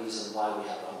any other reason why we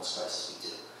have the homeless crisis we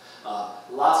do.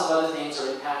 Lots of other things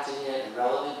are impacting it and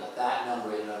relevant, but that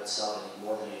number in and of itself, I think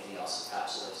more than anything else,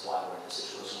 encapsulates why we're in the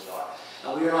situation we are.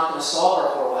 And we are not going to solve our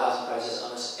affordable housing crisis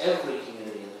unless every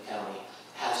community in the county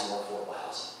has more affordable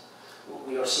housing.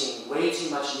 We are seeing way too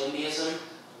much NIMBYism.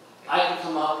 I can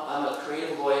come up, I'm a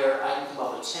creative lawyer, I can come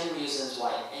up with 10 reasons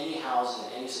why any housing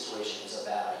in any situation is a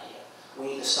bad idea. We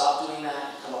need to stop doing that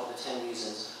and come up with 10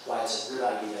 reasons why it's a good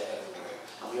idea everywhere.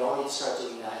 And we all need to start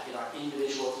doing that in our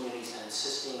individual communities and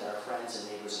insisting that our friends and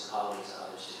neighbors and colleagues and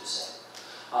others do the same.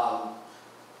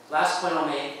 Last point I'll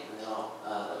make, and then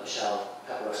I'll let Michelle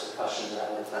pepper us with questions and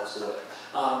I let folks do it,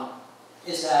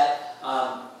 is that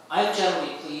I'm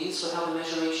generally pleased with how the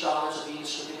Measure H dollars are being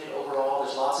distributed overall.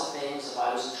 There's lots of things. If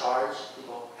I was in charge,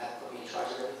 people have put me in charge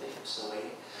of everything. I'm still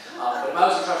waiting. But if I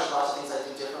was in charge, there's lots of things I'd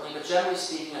do differently. But generally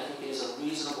speaking, I think it is a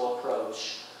reasonable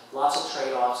approach. Lots of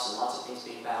trade-offs and lots of things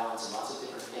being balanced and lots of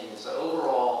different opinions. But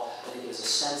overall, I think it is a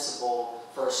sensible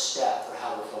first step for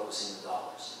how we're focusing the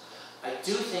dollars. I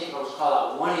do think, if I was to call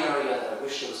out one area that I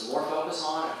wish there was more focus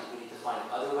on, I think we need to find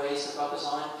other ways to focus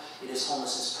on, it is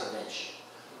homelessness prevention.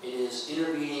 It is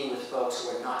intervening with folks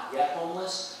who are not yet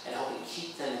homeless and helping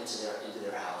keep them into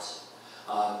their housing.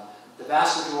 The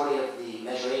vast majority of the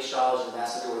Measure H dollars and the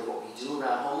vast majority of what we do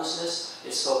around homelessness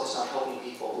is focused on helping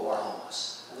people who are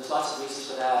homeless. And there's lots of reasons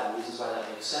for that and reasons why that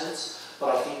makes sense,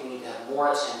 but I think we need to have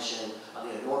more attention on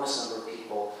the enormous number of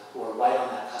people who are right on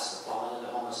that cusp of falling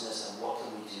into homelessness and what can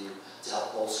we do to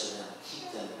help bolster them and keep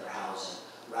them in their housing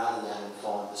rather than having them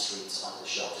fall into the streets, onto the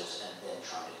shelters, and then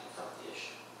trying to confront the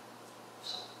issue.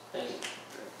 So, thank you.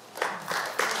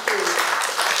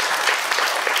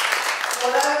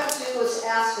 What I would do is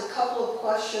ask a couple of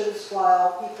questions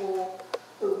while people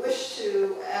who wish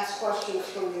to ask questions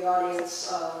from the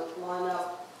audience line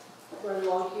up right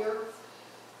along here.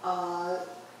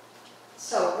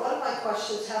 So one of my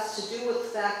questions has to do with the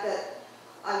fact that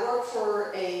I work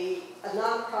for a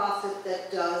nonprofit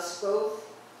that does both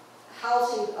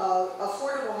housing,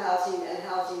 affordable housing and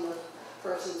housing of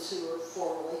persons who are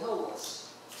formerly homeless.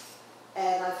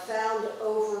 And I found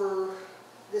over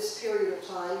this period of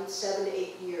time, 7 to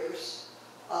 8 years,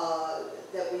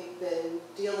 that we've been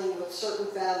dealing with certain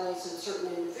families and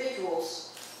certain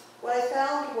individuals, what I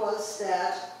found was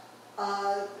that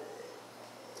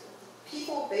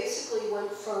people basically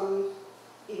went from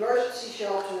emergency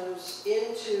shelters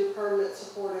into permanent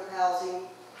supportive housing,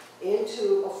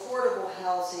 into affordable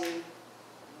housing,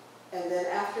 and then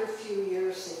after a few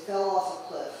years they fell off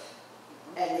a cliff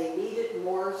and they needed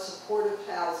more supportive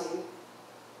housing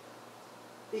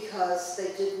because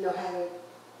they didn't know how to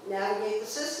navigate the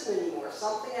system anymore.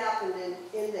 Something happened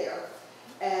in there,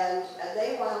 and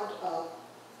they wound up,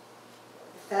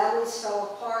 families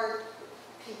fell apart,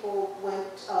 people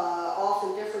went off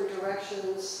in different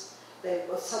directions.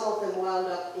 Some of them wound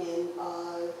up in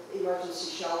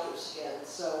emergency shelters again.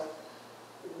 So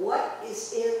what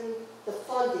is in the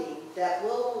funding that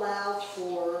will allow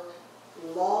for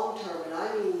long-term, and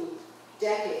I mean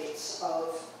decades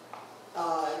of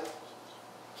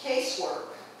casework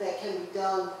that can be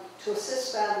done to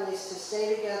assist families to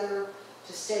stay together,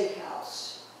 to stay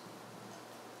housed?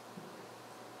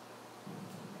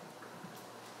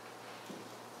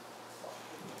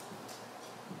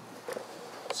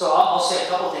 So I'll say a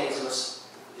couple things.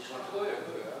 Go ahead.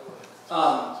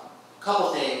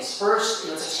 Couple things. First,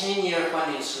 it's a 10-year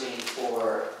funding stream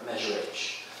for Measure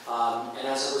H. And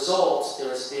as a result, there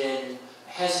has been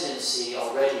hesitancy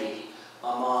already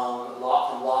from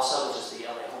LAHSA, which is the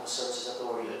LA Homeless Services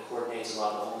Authority that coordinates a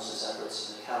lot of the homelessness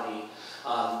efforts in the county,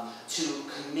 to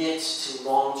commit to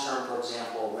long-term, for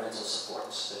example, rental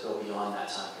supports that go beyond that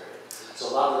time period. So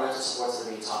a lot of the rental supports that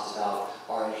are being talked about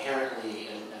are inherently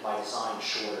and by design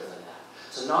shorter than that.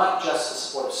 So not just the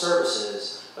supportive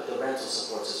services, but the rental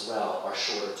supports as well are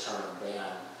shorter term than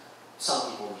some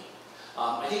people need.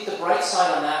 I think the bright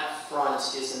side on that front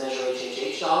is the Measure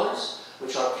HHH dollars,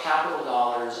 which are capital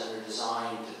dollars and are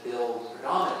designed to build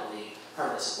predominantly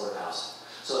permanent supportive housing.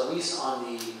 So at least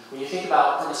when you think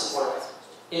about permanent supportive,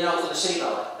 in the city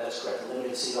of LA, that's correct, limited to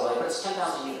the city of LA, but it's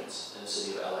 10,000 units in the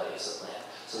city of LA is the plan.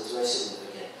 So it's very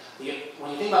significant. When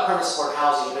you think about permanent supportive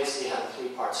housing, you basically have a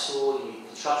three-part stool. You need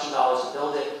construction dollars to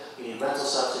build it, you need rental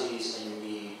subsidies, and you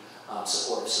need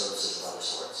supportive services of other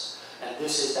sorts. And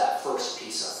this is that first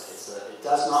piece of it. It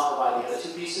does not provide the other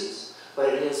two pieces,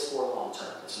 but it is for long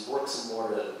term. It's bricks and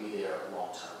mortar that will be there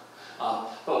long term.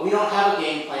 But we don't have a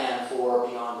game plan for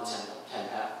beyond the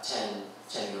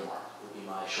 10-year mark, would be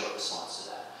my short response to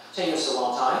that. 10 years is a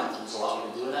long time, and there's a lot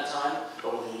we can do in that time,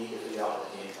 but we're going to need to figure out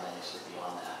what the game plan is for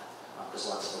beyond that, because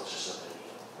lots of folks are still going to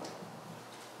need it.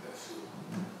 That's true.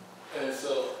 And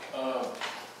so,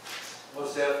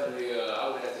 most definitely, I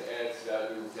would have to add to that. I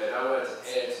agree with that. I would have to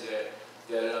add to that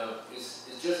it's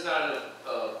just not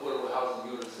affordable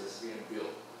housing units that's being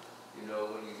built. You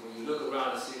know, when you look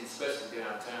around the city, especially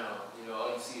downtown,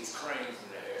 all you see is cranes in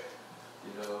the air.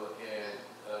 And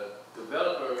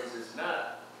developers is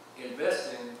not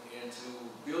investing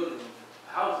into building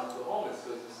housing for homeless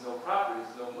because there's no property,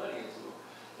 there's no money into it.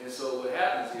 And so what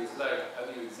happens is, like, I'll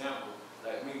give you an example.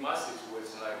 Like me, my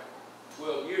situation, like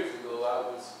 12 years ago, I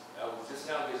was just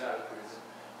now getting out of prison,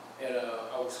 and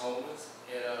I was homeless,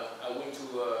 and I went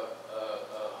to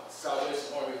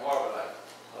Southwest Army Harbor, like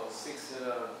 6 in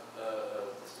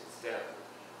Stanford.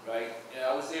 right? And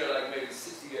I was there like maybe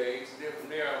 60 days, and then from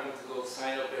there I went to go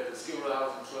sign up at the Skid Row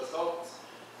Housing Trust office.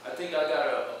 I think I got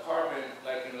an apartment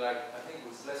like in I think it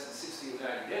was less than 60 or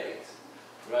 90 days,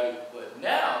 right? But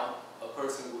now a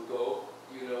person would go,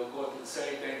 you know, going through the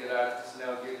same thing that I just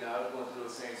now getting out, going through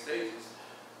those same stages,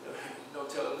 no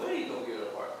telling when he's gonna get an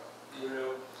apartment, you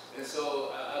know? And so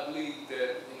I believe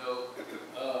that, you know,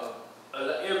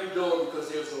 every door, because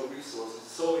there's no resources,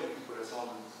 so many people that's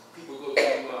homeless. People go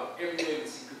through, every day we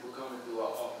see people coming through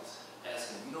our office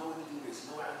asking, you know when to do this,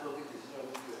 you know how to go get this, you know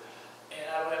when to do that. And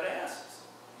I don't have the answers.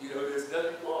 You know, there's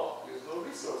nothing wrong, there's no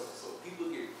resources. So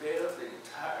people get fed up, they get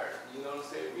tired, you know what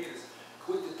I'm saying? It's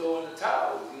quick to throw in the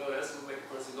towel, you know, that's what makes a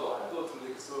person go, I go to the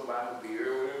liquor store, buy a beer,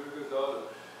 or whatever it is, all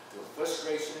the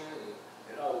frustration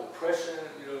and all the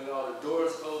pressure, you know, and all the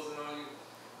doors closing on you,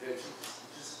 that you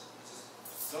just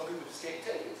some people just can't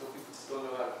take it. Some people just don't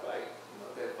know how to fight, you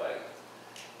know, that fight.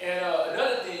 And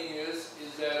another thing is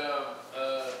that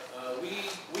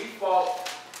we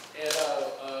fought, and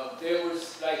there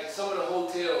was like some of the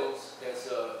hotels that's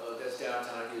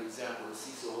downtown. I give an example, the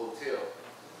Cecil Hotel.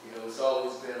 You know, it's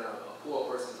always been a poor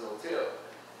person's hotel,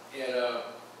 and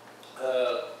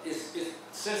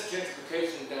since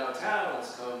gentrification downtown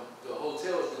has come, the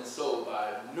hotel has been sold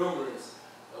by numerous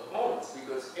owners,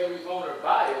 because every owner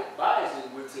buys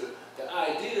it with the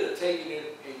idea of taking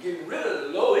it and getting rid of the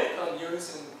low-income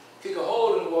units and kick a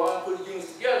hole in the wall and put the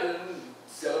units together and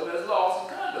sell them as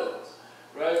lofts and condos,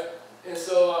 right? And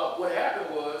so what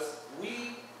happened was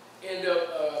we ended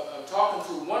up talking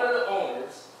to one of the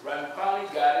owners, right? And finally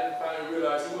got it and finally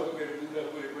realized he wasn't going to do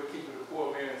nothing with it but keeping the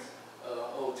poor man's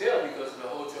hotel because of the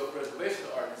hotel preservation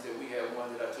ordinance that we had,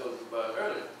 one that I told you about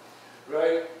earlier,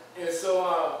 right? And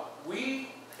so we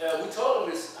told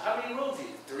him, this, how many rooms here?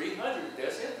 300,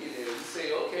 that's empty there. We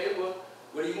say, okay, well,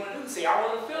 what do you want to do? He say, I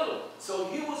want to fill them. So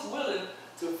he was willing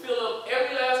to fill up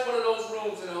every last one of those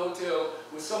rooms in the hotel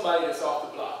with somebody that's off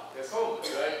the block, that's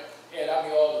homeless, right? And I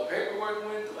mean, all the paperwork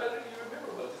went through, I think you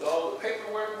remember, but all the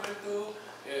paperwork went through,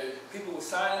 and people were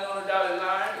signing on the dotted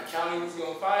line, the county was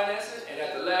going to finance it, and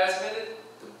at the last minute,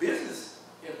 the business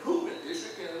improvement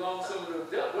district and along some of the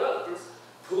developers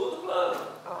pulled the plug,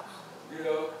 you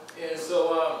know? And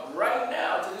so right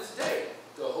now, to this day,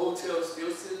 the hotel is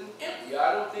still sitting empty.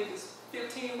 I don't think it's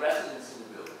 15 residents in the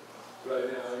building right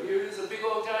now. Here is a big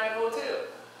old giant hotel.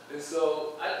 And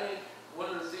so I think one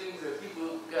of the things that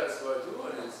people got to start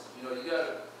doing is, you know, you got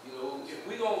to, you know, if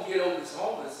we're going to get over this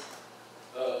homeless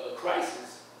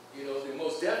crisis, you know, then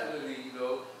most definitely, you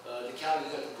know, the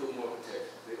counties have to put more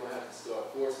protection. They're going to have to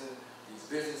start forcing these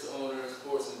business owners,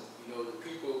 forcing, you know, the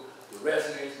people, the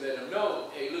residents, let them know,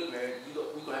 hey, look, man, we're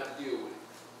going to have to deal with it.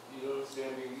 You know what I'm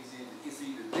saying? I mean, it's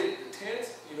either the tent,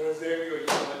 you know what I'm saying, or you're going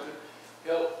to have to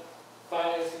help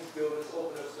finance these buildings,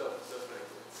 open up stuff and stuff like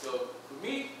that. So for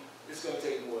me, it's going to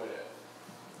take more of that.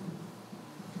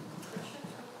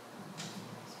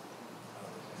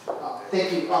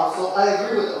 Thank you. So I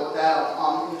agree with that.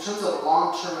 In terms of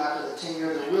long term after the 10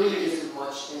 years, there really isn't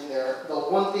much in there. The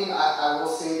one thing I will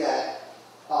say that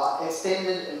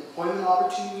extended employment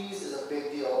opportunities is a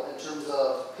big deal in terms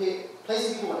of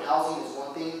placing people in housing is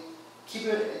one thing.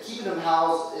 Keeping them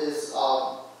housed is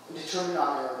determined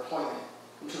on their employment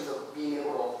in terms of being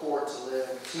able to afford to live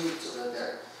and continue to live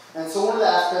there. And so one of the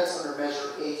aspects under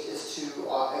Measure 8 is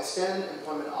to extend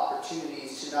employment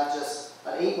opportunities to not just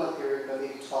an 8-month period, but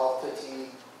maybe 12, 15,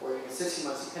 or even 16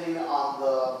 months, depending on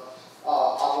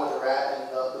where they're at and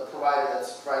the provider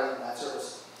that's providing that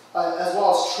service, as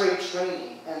well as trade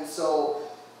training. And so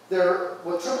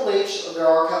with Triple H, there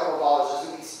are capital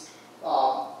dollars.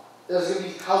 There's going to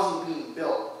be housing being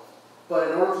built. But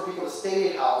in order for people to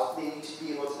stay housed, they need to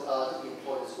be able to be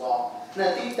employed as well. And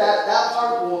I think that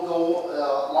part will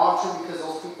go long term because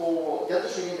those people will get the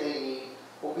training they need,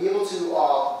 will be able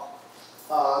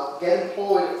to get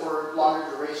employed for longer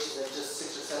durations than just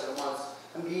 6 or 7 months,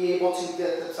 and be able to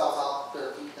get themselves off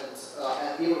their feet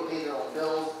and be able to pay their own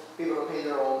bills, be able to pay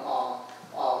their own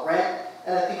rent.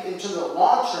 And I think in terms of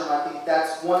long term, I think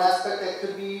that's one aspect that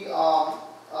could be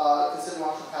considered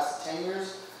long term past the 10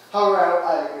 years. However,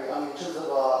 I agree. I mean, in terms of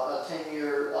a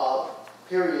 10-year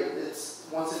period,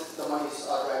 once the money's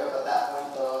dried up at that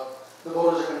point, the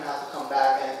voters are going to have to come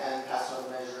back and pass another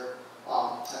measure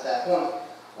at that point.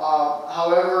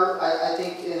 However, I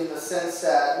think in the sense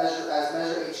that as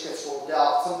Measure H gets rolled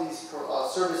out, some of these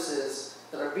services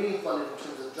that are being funded in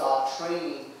terms of job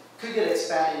training could get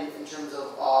expanded in terms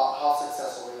of how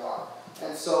successful they are.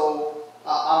 And so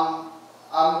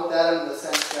I'm with that in the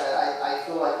sense that I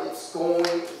feel like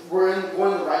we're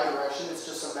going the right direction. It's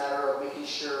just a matter of making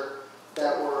sure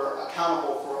that we're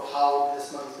accountable for how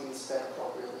this money is being spent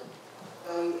appropriately.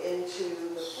 Going into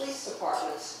the police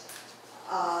departments.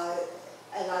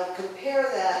 And I compare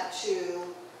that to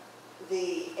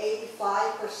the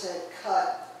 85%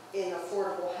 cut in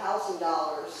affordable housing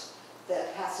dollars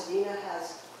that Pasadena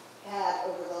has had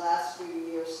over the last few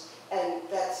years, and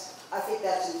I think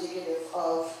that's indicative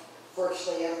of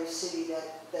virtually every city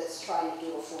that's trying to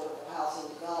do affordable housing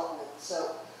development.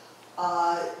 So,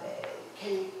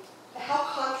 how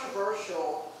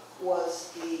controversial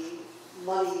was the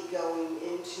money going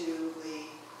into the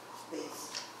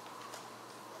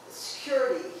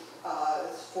security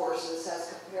forces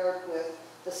as compared with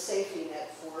the safety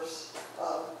net force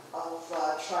of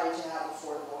trying to have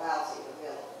affordable housing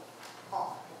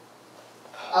available?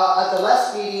 At the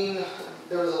last meeting,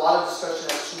 there was a lot of discussion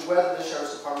as to whether the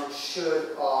Sheriff's Department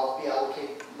should be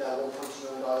allocated that $1.2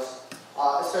 million,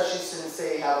 especially since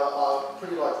they have a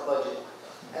pretty large budget.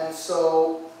 And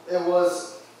so it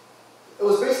was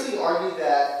basically argued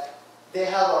that they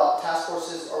have task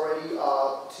forces already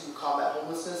to combat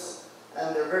homelessness,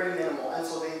 and they're very minimal, and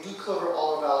so they do cover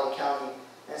all of Valley County.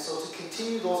 And so to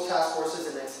continue those task forces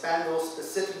and expand those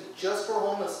specifically just for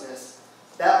homelessness,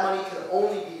 that money can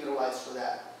only be utilized for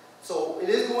that. So it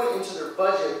is going into their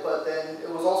budget, but then it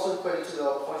was also equated to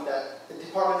the point that the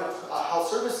Department of Health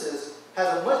Services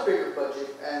has a much bigger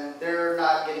budget, and they're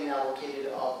not getting allocated.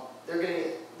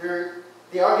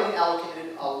 They are getting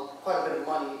allocated quite a bit of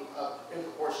money in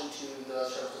proportion to the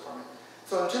Sheriff's Department.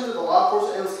 So in terms of the law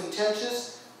enforcement, it was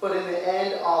contentious, but in the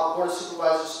end, the Board of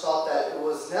Supervisors thought that it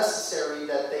was necessary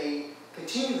that they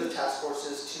continue the task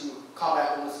forces to combat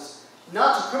homelessness,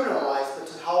 not to criminalize, but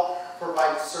to help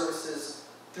provide services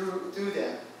through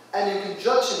them, and in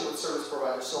conjunction with service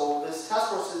providers. So this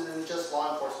task force isn't just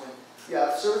law enforcement. You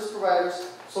have service providers,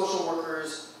 social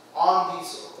workers on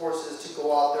these forces to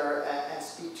go out there and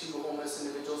speak to homeless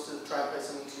individuals to try and place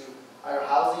them into either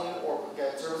housing or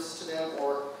get services to them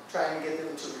or try and get them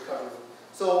into recovery.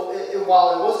 So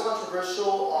while it was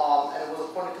controversial and it was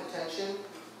a point of contention,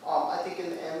 I think in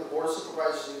the end the Board of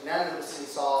Supervisors unanimously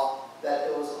saw that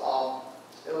it was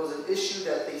an issue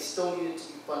that they still needed to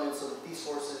be funded so that these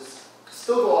forces could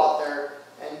still go out there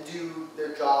and do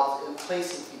their jobs in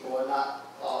placing people and not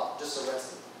just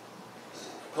arresting them.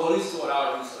 Police doing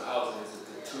outreach for housing is a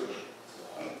good tool.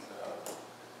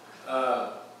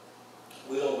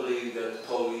 We don't believe that the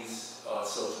police are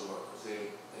social workers.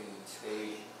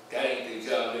 That ain't their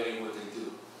job, that ain't what they do.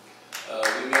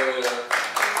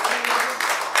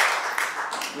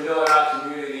 We know in our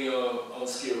community on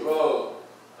Skid Row,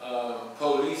 the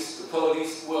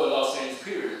police, well, Los Angeles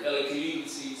period, LAPD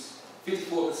receives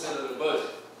 54% of the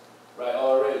budget, right,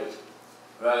 already,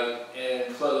 right?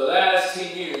 And for the last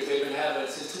 10 years, they've been having,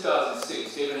 since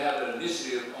 2006, they've been having an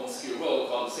initiative on Skid Row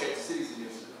called the Sacred Cities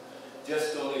Initiative.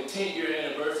 Just on their 10-year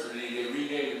anniversary, they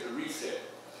renamed it to Reset.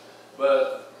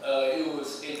 But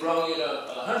it brought in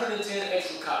 110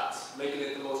 extra cops, making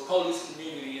it the most police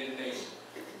community in the nation.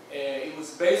 And it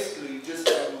was basically just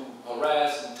to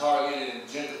harass and target and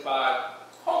gentrify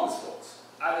homeless folks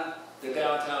out of the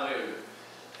downtown area.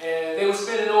 And they were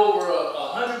spending over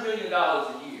 $100 million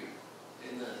a year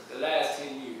in the last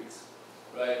 10 years,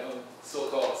 right, on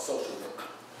so-called social work,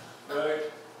 right?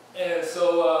 And so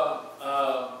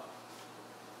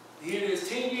here it is,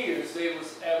 10 years, they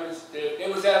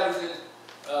was averaging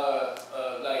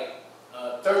like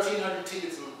 1,300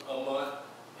 tickets a month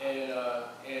and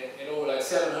over like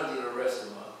 700 arrests a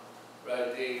month,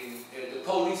 right? The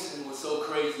policing was so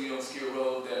crazy on Skid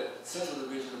Row that Central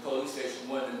Division of Police Station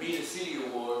won the Media City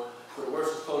Award for the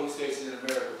worst police station in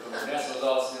America from the National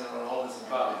Law Center on Homeless and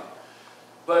Poverty.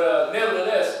 But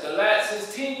nevertheless,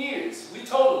 since 10 years, we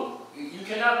told them, you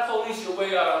cannot police your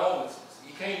way out of homelessness.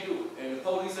 You can't do it. And the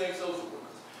police ain't social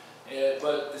workers.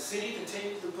 But the city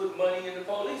continues to put money in the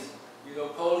police. You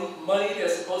know, money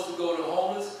that's supposed to go to the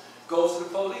homeless goes to the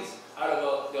police. Out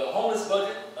of the homeless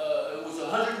budget, it was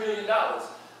 $100 million.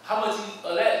 How much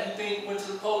of that you think went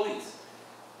to the police?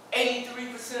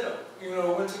 83% of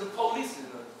it, went to the police and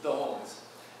the homeless.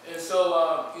 And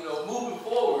so, moving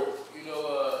forward,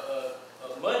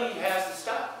 money has to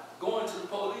stop going to the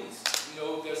police,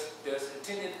 that's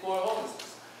intended for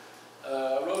homelessness. I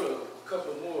wrote a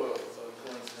couple more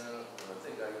points down, I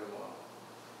think I got them all.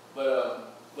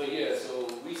 But yeah, so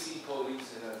we see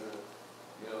policing as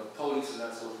police are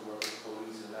not social workers,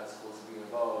 police are not supposed to be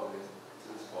involved in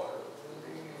this part of it.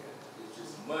 It's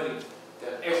just money,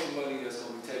 that extra money that's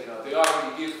going to be taken out. They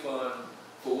already get funds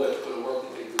for the work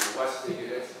that they do. Why should they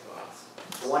get extra funds?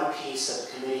 One piece that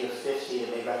the committee of 50 that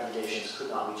made recommendations could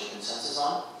not reach a consensus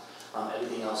on.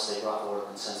 Everything else they brought forward a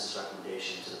consensus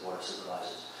recommendation to the Board of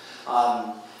Supervisors.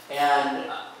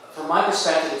 And from my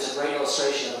perspective, it's a great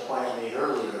illustration of the point I made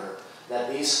earlier that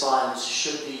these funds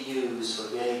should be used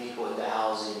for getting people into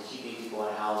housing, keeping people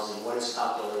in housing, what is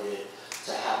calculated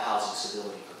to have housing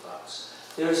stability for folks.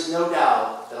 There is no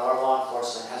doubt that our law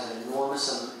enforcement has an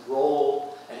enormous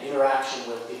role and interaction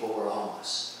with people who are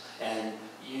homeless. And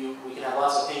we can have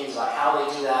lots of opinions about how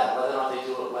they do that, and whether or not they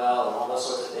do it well, and all those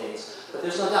sorts of things. But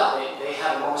there's no doubt they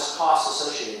have enormous costs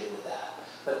associated with that.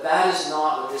 But that is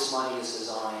not what this money is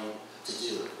designed to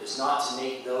do. It's not to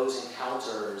make those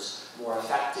encounters more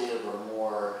effective or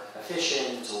more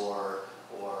efficient or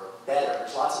better.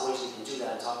 There's lots of ways we can do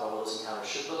that and talk about what those encounters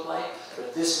should look like.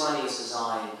 But this money is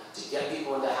designed to get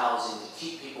people into housing, to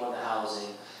keep people into housing,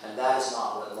 and that is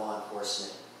not what law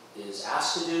enforcement is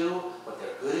asked to do, what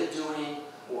they're good at doing,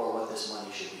 or what this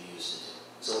money should be used to do.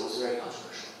 So it was very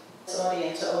controversial. This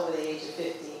audience are over the age of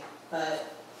 50,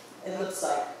 but it looks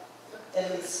like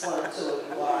at least one or two of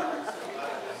you are.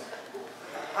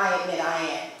 I admit I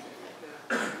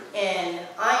am. And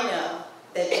I know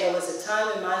that there was a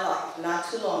time in my life,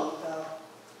 not too long ago,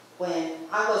 when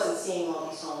I wasn't seeing all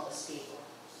these homeless people.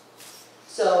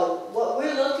 So what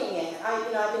we're looking at,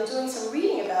 I've been doing some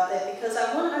reading about that because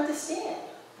I want to understand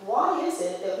why is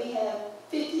it that we have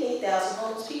 58,000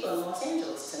 homeless people in Los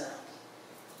Angeles tonight,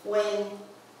 when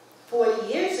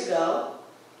 40 years ago,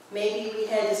 maybe we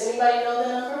had, does anybody know the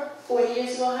number? 40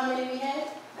 years ago, how many we had?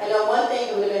 I know one thing,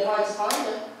 it would have been hard to find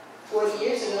them 40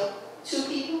 years ago. 2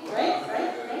 people,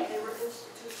 right?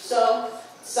 So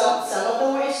some of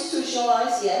them were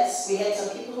institutionalized, yes. We had some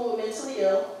people who were mentally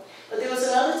ill. But there was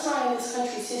another time in this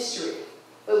country's history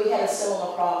where we had a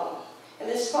similar problem. And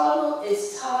this problem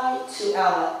is tied to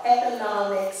our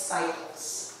economic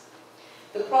cycles.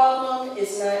 The problem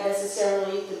is not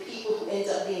necessarily the people who end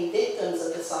up being victims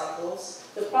of the cycles.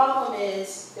 The problem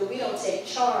is that we don't take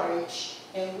charge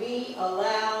and we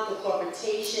allow the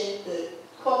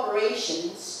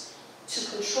corporations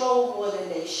to control more than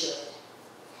they should.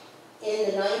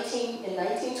 In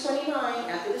 1929,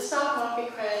 after the stock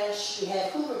market crash, we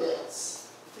had Hoover bills.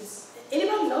 Does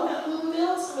anybody know about Hoover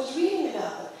bills? I was reading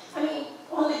about them. I mean,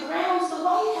 on the grounds of the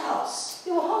White House,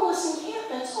 there were homeless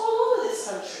encampments all over this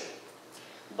country.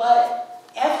 But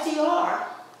FDR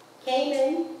came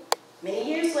in many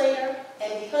years later,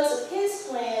 and because of his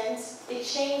plans, it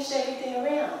changed everything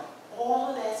around. All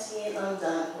of that's being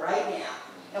undone right now,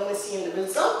 and we're seeing the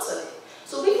results of it.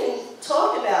 So we can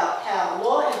talk about how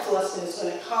law enforcement is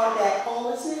going to combat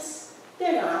homelessness.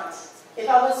 They're not. If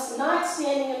I was not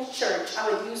standing in church,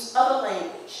 I would use other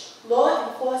language. Law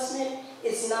enforcement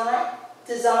is not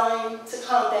designed to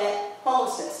combat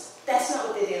homelessness. That's not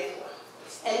what they're there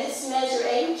for. And this Measure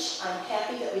H, I'm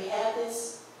happy that we have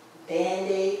this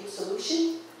Band-Aid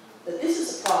solution, but this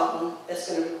is a problem that's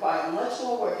going to require much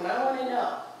more work. And I want to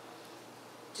know,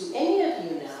 do any of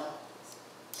you know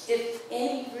if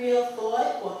any real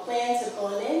thought or plans have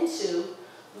gone into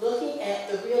looking at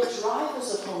the real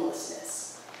drivers of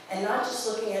homelessness and not just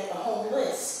looking at the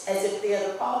homeless as if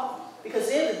they're the problem, because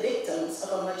they're the victims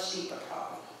of a much deeper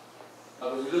problem.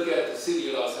 When you look at the city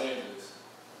of Los Angeles,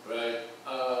 right,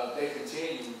 they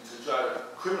continue to try to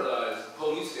criminalize,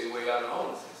 police their way out of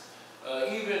homelessness.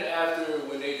 Even after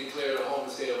when they declared a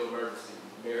homeless state of emergency,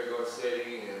 Mayor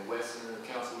Garcetti and Western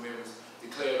council members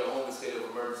declared a homeless state of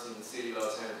emergency in the city of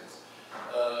Los Angeles.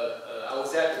 I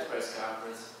was at the press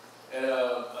conference, and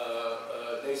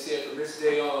they said from this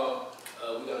day on,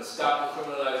 we're going to stop the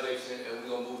criminalization and we're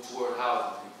going to move toward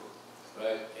housing people,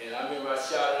 right? And I remember I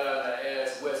shouted out and I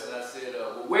asked Weston, I said,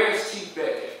 well, where's Chief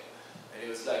Beck at? And it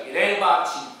was like, it ain't about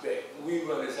Chief Beck. We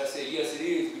run this. I said, yes, it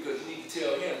is, because you need to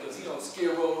tell him, because he's on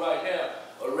Skid Row right now,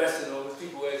 arresting all those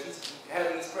people as he's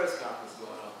having his press conference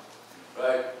going on,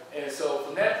 right? And so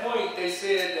from that point, they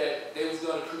said that they was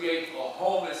going to create a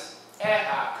homeless ad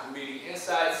hoc committee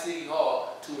inside City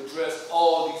Hall to address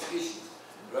all these issues,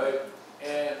 right?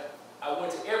 And I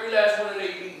went to every last one of their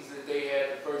meetings that they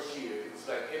had the first year. It was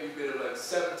like every bit of like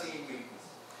 17 meetings.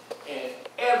 And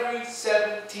every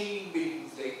 17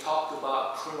 meetings, they talked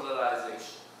about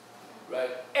criminalization, right?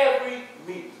 Every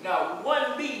meeting. Now,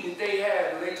 one meeting that they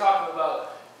had where they talking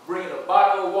about bringing a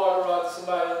bottle of water out to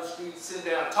somebody on the street,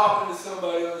 sitting down, talking to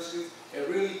somebody on the street, and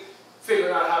really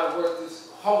figuring out how to work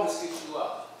this homeless issue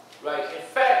out, right? In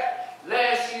fact,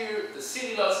 last year, the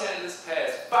city of Los Angeles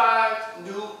passed 5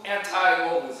 new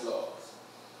anti-homeless laws,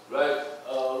 right?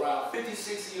 Around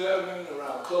 5611,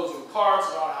 around closing parks,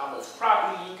 around how much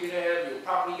property you can have. Your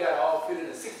property got to all fit in a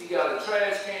 60-gallon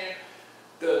trash can.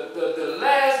 The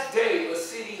last day of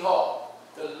City Hall,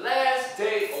 the last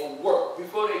day of work,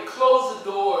 before they closed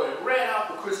the door and ran out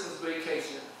for Christmas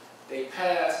vacation, they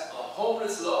passed a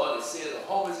homeless law that said a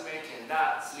homeless man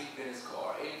cannot sleep in his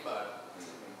car. 85.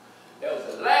 That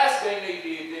was the last thing they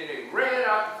did. Then they ran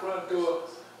out out the front door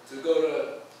to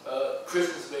go to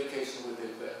Christmas vacation with their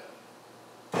family.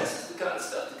 This is the kind of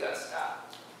stuff that got to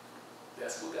stop.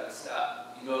 That's what got to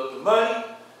stop. You know, the money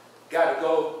got to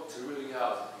go to really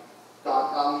housing people.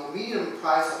 I mean, the median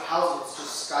price of housing is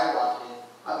just skyrocketing.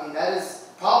 I mean, that is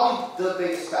probably the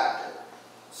biggest factor.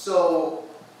 So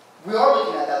we are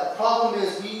looking at that. The problem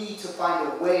is we need to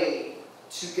find a way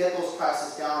to get those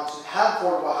prices down, to have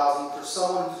affordable housing for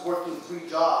someone who's working 3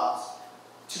 jobs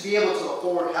to be able to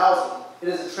afford housing. It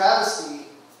is a travesty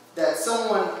that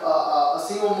someone, a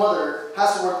single mother,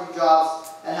 has to work 3 jobs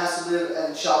and has to live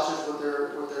in shelters with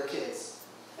their kids.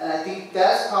 And I think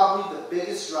that's probably the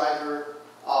biggest driver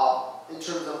in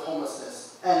terms of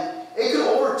homelessness. And it could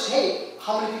overtake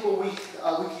how many people we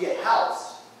could get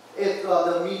housed if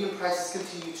the median prices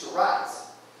continue to rise.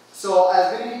 So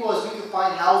as many people as we can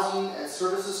find housing and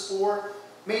services for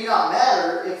may not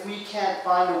matter if we can't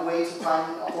find a way to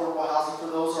find affordable housing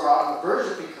for those who are on the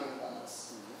verge of becoming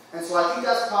homeless. And so I think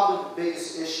that's probably the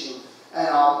biggest issue. And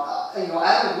you know,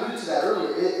 Adam alluded to that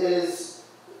earlier. It's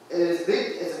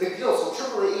a big deal. So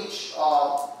Triple H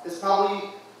is probably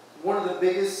one of the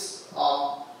biggest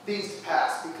things to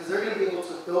pass, because they're going to be able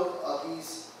to build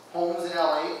these homes in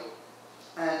LA.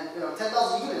 And you know,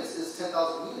 10,000 units is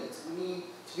 10,000 units. We need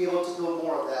to be able to build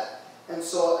more of that. And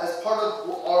so as part of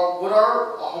what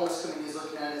our homeless community is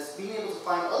looking at is being able to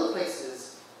find other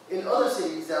places in other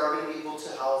cities that are going to be able to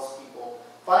house people.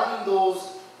 Finding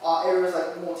those areas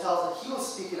like motels that he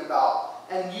was speaking about,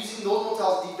 and using those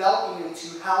motels, developing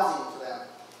into housing for them.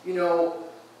 You know,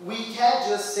 we can't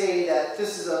just say that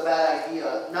this is a bad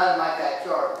idea, not in my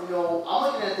backyard. You know,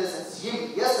 I'm looking at this as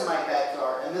yes, in my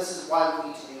backyard, and this is why we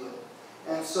need to do it.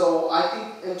 And so I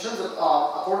think in terms of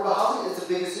affordable housing, it's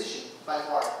the biggest issue by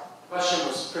far. The question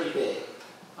was pretty big,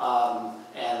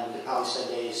 and we could probably spend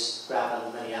days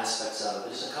grappling with many aspects of it.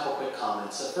 But just a couple quick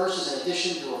comments. The first is, in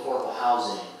addition to affordable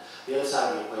housing, the other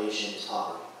side of the equation is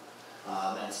poverty.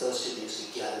 And it's those 2 things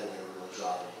together that are really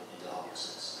driving into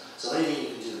homelessness. So anything you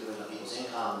can do to bring up people's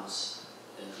incomes,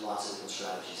 and there's lots of different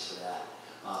strategies for that,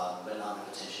 but not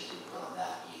enough attention to be put on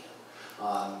that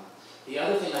either. The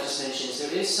other thing I just mentioned is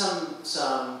there is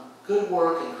some good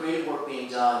work and creative work being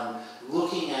done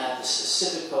looking at the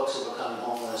specific folks who are becoming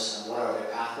homeless and what are their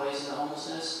pathways into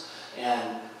homelessness,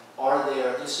 and are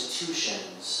there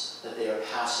institutions that they are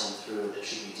passing through that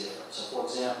should be different. So for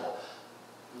example,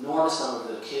 enormous number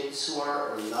of the kids who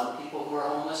are, or young people who are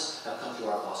homeless, have come through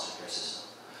our foster care system.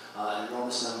 An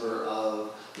enormous number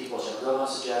of people, as Joe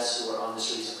suggests, who are on the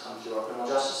streets have come through our criminal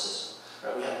justice system.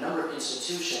 Right? We have a number of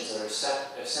institutions that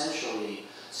are essentially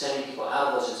sending people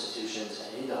out of those institutions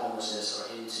and into homelessness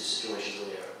or into situations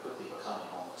where they are quickly becoming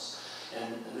homeless.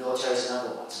 And the military is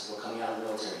another one. So we're coming out of the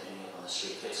military and ending up on the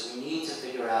street. Okay? So we need to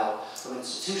figure out, from an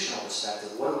institutional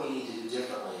perspective, what do we need to do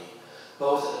differently,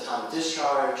 both at the time of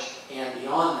discharge and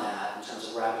beyond that, in terms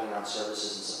of wrapping around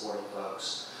services and supporting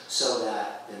folks, so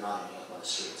that they're not ending up on the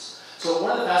streets. So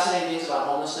one of the fascinating things about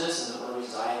homelessness, and one of the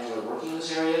reasons I enjoy working in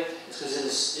this area, is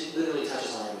because it literally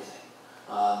touches on everything.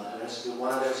 And there's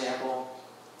one other example.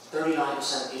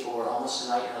 39% of people who are homeless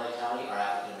tonight in LA County are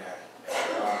African American.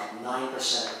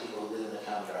 9% of people who live in the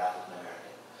county are African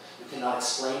American. You cannot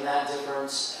explain that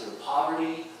difference through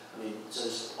poverty. I mean, so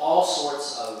there's all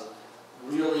sorts of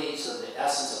really sort of the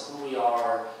essence of who we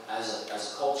are as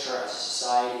a culture, as a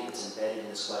society that's embedded in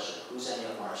this question of who's ending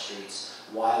up on our streets,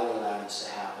 why are we allowing this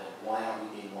to happen, why aren't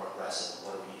we being more aggressive, and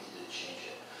what do we need to do to change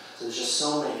it. So there's just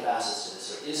so many facets to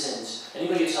this. There isn't,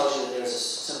 anybody who tells you that there's a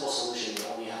simple solution, you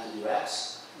only have to do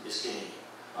X, is kidding you.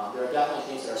 There are definitely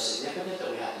things that are significant that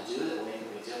we have to do that will make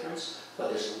a big difference, but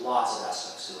there's lots of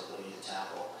aspects to it that we need to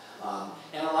tackle.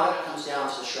 And a lot of it comes down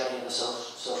to the shredding of the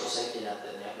social safety net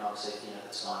and the economic safety net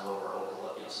that's gone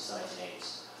overlooked, since the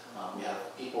 1980s. We have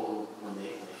people who, when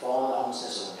they fall into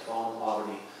homelessness or when they fall into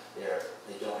poverty,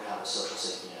 they don't have a social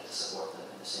safety net to support them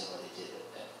in the same way they did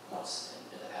at once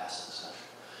in the past in this country.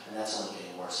 And that's only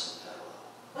getting worse on the federal level.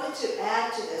 I want to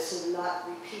add to this and not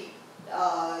repeat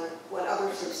what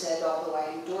others have said, although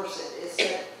I endorse it, is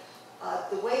that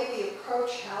the way we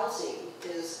approach housing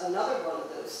is another one of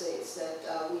those things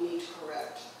that we need to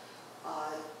correct.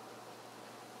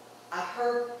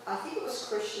 I think it was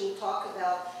Christian, talk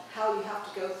about how you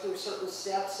have to go through certain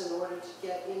steps in order to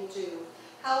get into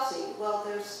housing. Well,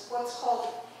 there's what's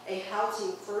called a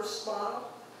housing first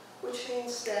model, which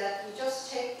means that you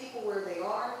just take people where they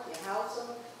are, you house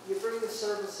them, you bring the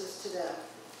services to them.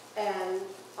 And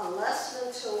unless and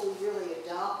until we really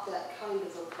adopt that kind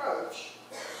of approach,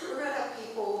 we're going to have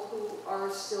people who are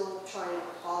still trying to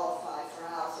qualify for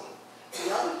housing.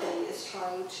 The other thing is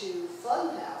trying to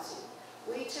fund housing.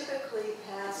 We typically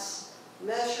pass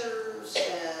measures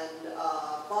and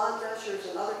bond measures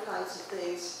and other kinds of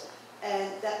things.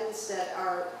 And that means that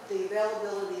the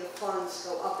availability of funds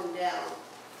go up and down.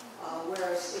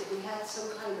 Whereas if we had some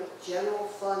kind of general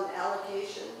fund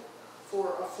allocation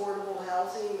for affordable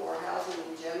housing or housing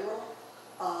in general,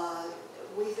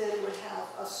 we then would have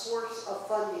a source of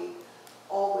funding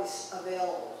always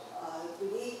available. We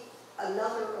need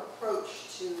another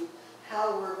approach to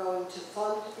how we're going to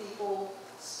fund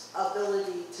people's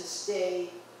ability to stay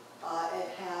and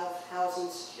have housing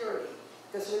security.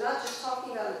 Because we're not just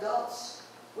talking about adults.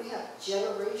 We have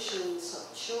generations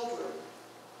of children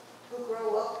who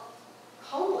grow up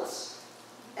homeless.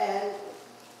 And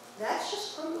that's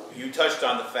just criminal. You touched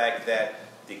on the fact that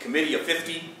the committee of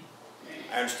 50,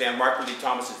 I understand Mark Lee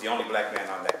Thomas is the only black man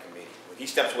on that committee. When he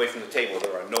steps away from the table,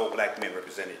 there are no black men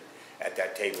represented at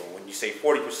that table. When you say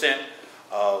 40%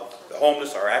 of the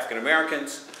homeless are African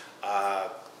Americans,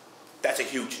 that's a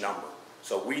huge number.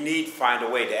 So we need to find a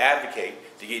way to advocate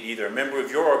to get either a member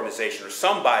of your organization or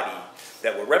somebody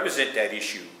that will represent that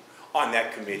issue on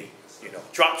that committee. You know,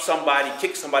 drop somebody,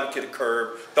 kick somebody to the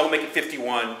curb, don't make it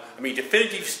 51. I mean,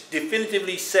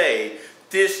 definitively say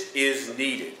this is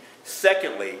needed.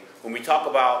 Secondly, when we talk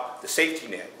about the safety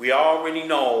net, we already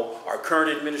know our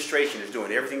current administration is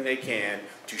doing everything they can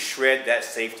to shred that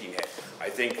safety net. I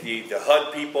think the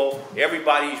HUD people,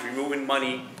 everybody's removing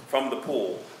money from the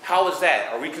pool. How is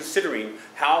that? Are we considering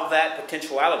how that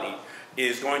potentiality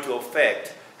is going to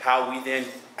affect how we then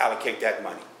allocate that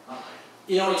money?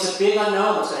 You know, it's a big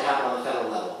unknown what's going to happen on the federal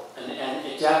level. And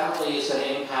it definitely is going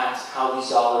to impact how these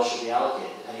dollars should be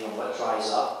allocated, depending on what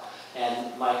dries up.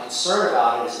 And my concern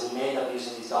about it is that we may end up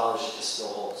using these dollars to just fill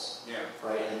holes. Yeah.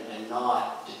 Right? And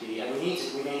not to be, and we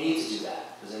may need to do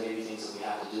that, because there may be things that we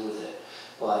have to do with it.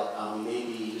 But we may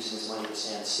be using this money to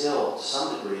stand still to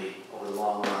some degree over the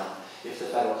long run if the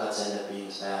federal cuts end up being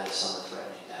as bad as some are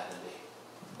threatening to have them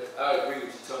be. I agree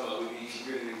with you talking about we need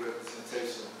community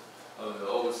representation on the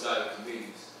oversight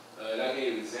committees. And I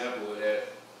gave an example of that.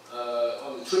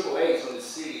 On the AAAs on the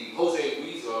city, Jose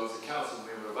Weezer was a council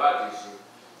member of our district,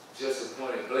 just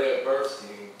appointed Blair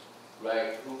Burstein,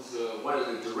 right, who's one of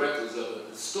the directors of a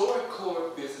historic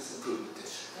core business improvement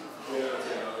district.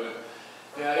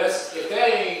 Now, if that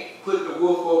ain't putting the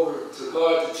wolf over to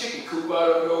guard the chicken coop, I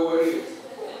don't know what it is,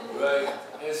 right?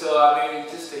 And so, I mean,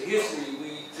 just the history,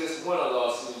 we just won a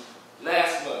lawsuit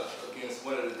last month against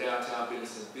one of the downtown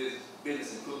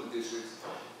business improvement districts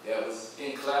that was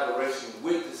in collaboration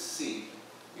with the city,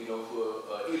 you know, for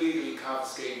illegally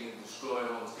confiscating and destroying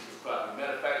homeless people's property.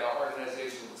 Matter of fact, our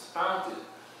organization was founded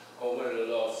on one of the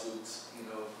lawsuits, you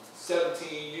know,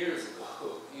 17 years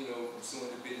ago, you know, pursuing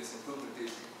the business improvement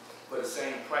district for the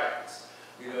same practice,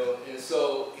 you know. And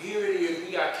so here it is,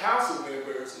 we got council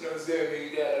members, you know what I'm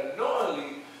saying, that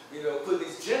unknowingly, you know, put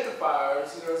these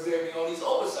gentrifiers, you know what I'm saying, on these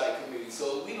oversight committees.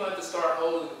 So we have to start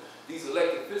holding these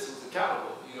elected officials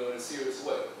accountable, you know, in a serious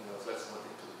way. You know, so that's one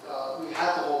thing too. We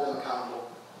have to hold them accountable.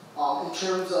 In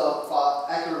terms of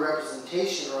accurate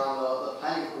representation around the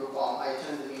planning group, I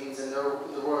attended the meetings, and there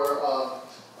were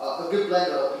a good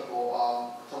blend of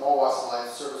people from all walks of life,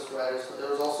 service providers, but there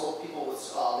was also people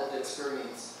with lived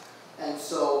experience. And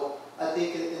so I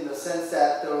think in the sense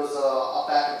that there was a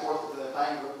back and forth within the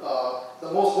planning group,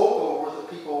 the most vocal were the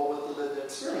people with the lived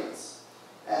experience.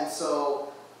 And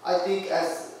so I think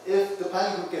if the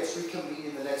planning group gets reconvened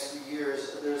in the next few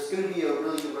years, there's going to be a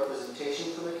really good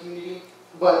representation from the community.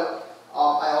 But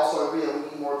I also agree that we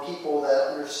need more people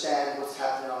that understand what's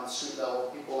happening on the street level,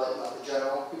 people like the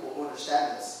general, people who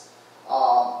understand this.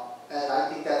 And I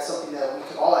think that's something that we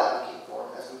can all advocate for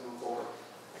as we move forward.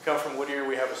 I come from Whittier.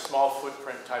 We have a small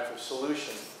footprint type of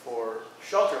solution for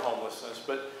shelter homelessness,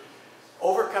 but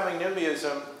overcoming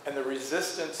NIMBYism and the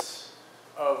resistance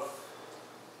of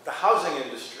the housing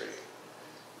industry,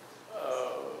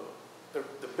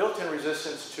 the built-in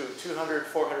resistance to 200,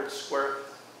 400 square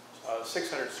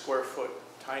 600 square foot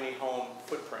tiny home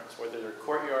footprints, whether they're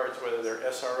courtyards, whether they're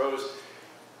SROs,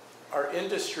 our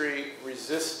industry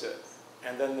resisted,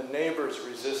 and then the neighbors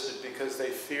resisted because they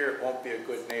fear it won't be a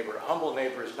good neighbor. A humble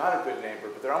neighbor is not a good neighbor,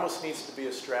 but there almost needs to be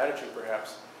a strategy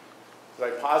perhaps.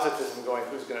 Because I posit this and going,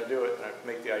 who's going to do it? And I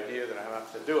make the idea that I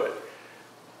have to do it.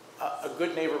 A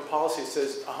good neighbor policy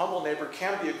says a humble neighbor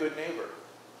can be a good neighbor,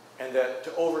 and that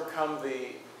to overcome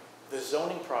the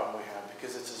zoning problem we have,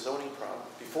 because it's a zoning problem.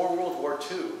 Before World War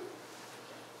II,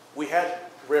 we had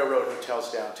railroad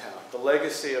hotels downtown. The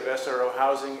legacy of SRO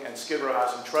Housing and Skid Row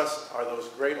Housing Trust are those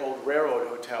great old railroad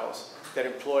hotels that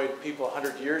employed people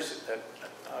 100 years, that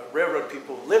railroad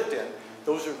people lived in.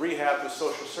 Those are rehabbed with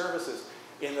social services.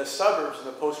 In the suburbs in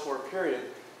the post-war period,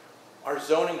 our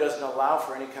zoning doesn't allow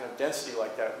for any kind of density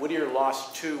like that. Whittier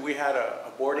lost two. We had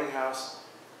a boarding house,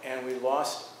 and we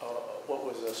lost what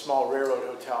was a small railroad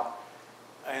hotel,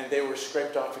 and they were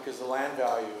scraped off because the land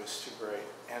value is too great.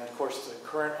 And of course, the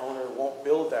current owner won't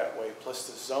build that way, plus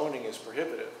the zoning is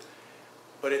prohibitive.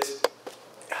 But it's,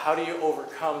 how do you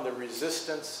overcome the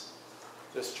resistance,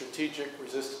 the strategic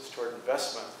resistance toward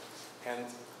investment, and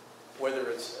whether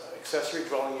it's accessory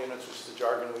dwelling units, which is the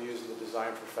jargon we use in the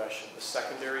design profession, the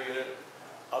secondary unit,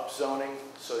 upzoning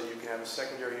so that you can have a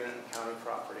secondary unit in county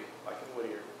property, like in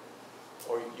Whittier,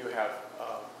 or you have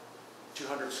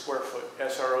 200 square foot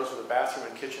SROs with a bathroom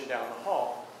and kitchen down the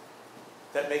hall.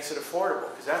 That makes it affordable,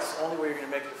 because that's the only way you're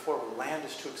going to make it affordable. Land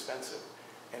is too expensive.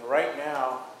 And right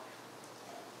now,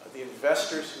 the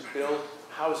investors who build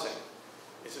housing,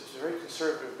 it's a very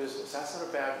conservative business. That's not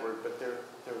a bad word, but they're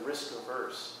risk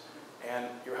averse. And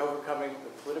you're overcoming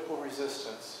the political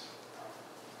resistance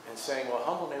and saying, well, a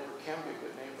humble neighbor can be a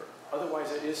good neighbor.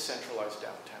 Otherwise, it is centralized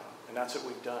downtown. And that's what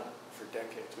we've done for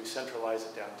decades. We centralize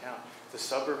it downtown. The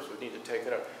suburbs would need to take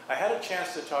it up. I had a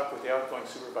chance to talk with the outgoing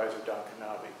supervisor, Don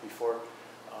Kanabe, before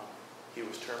he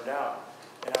was termed out.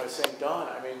 And I was saying, Don,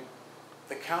 I mean,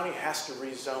 the county has to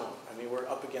rezone. I mean, we're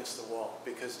up against the wall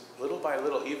because little by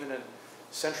little, even in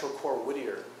central core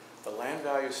Whittier, the land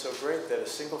value is so great that a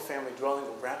single family dwelling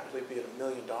will rapidly be at $1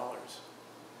 million,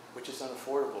 which is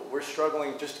unaffordable. We're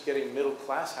struggling just getting middle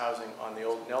class housing on the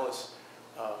old Nellis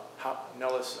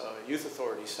Youth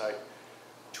Authority site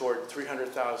toward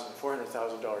 $300,000,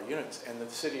 $400,000 units. And the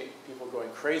city people are going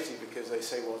crazy because they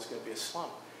say, well, it's going to be a slum.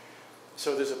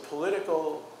 So there's a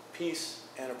political piece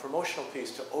and a promotional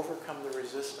piece to overcome the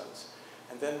resistance.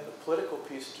 And then the political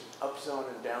piece to upzone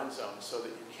and downzone so that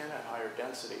you can have higher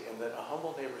density and that a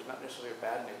humble neighbor is not necessarily a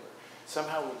bad neighbor.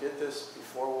 Somehow we did this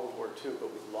before World War II, but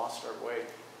we lost our way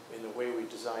in the way we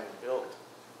design and build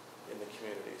in the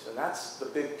communities. And that's the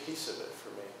big piece of it for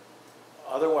me.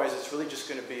 Otherwise, it's really just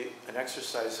going to be an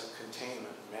exercise of containment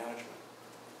and management.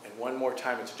 And one more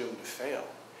time, it's doomed to fail.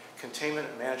 Containment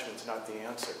and management is not the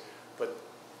answer. But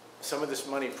some of this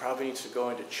money probably needs to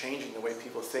go into changing the way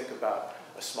people think about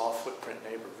a small footprint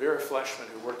neighbor. Vera Fleshman,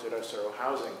 who worked at SRO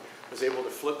Housing, was able to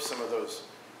flip some of those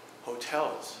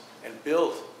hotels and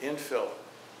build infill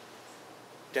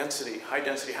density, high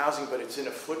density housing, but it's in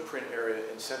a footprint area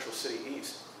in Central City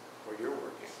East, where you're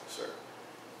working, sir.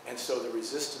 And so the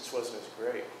resistance wasn't as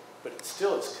great, but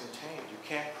still it's contained. You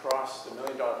can't cross, the $1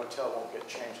 million hotel won't get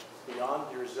changed.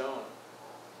 Beyond your zone,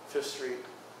 5th Street,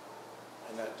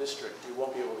 in that district, you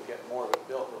won't be able to get more of it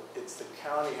built. It's the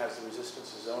county has the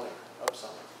resistance to zoning,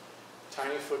 upzoning.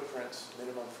 Tiny footprints,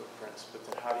 minimum footprints, but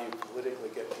then how do you politically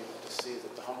get people to see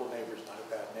that the humble neighbor is not a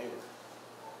bad neighbor?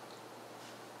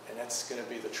 And that's going to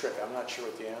be the trick. I'm not sure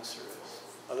what the answer is.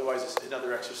 Otherwise, it's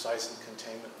another exercise in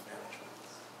containment and management.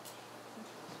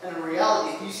 And in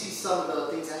reality, if you see some of the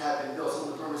things that have been built, some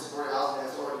of the permanent supported housing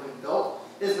that's already been built,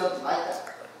 it's nothing like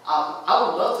that. I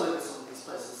would love to live in some of these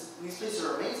places. These places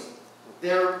are amazing.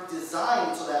 They're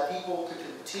designed so that people could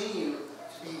continue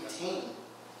to be retained.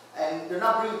 And they're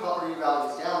not bringing property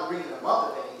values down, they're bringing them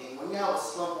up, if anything. When you have a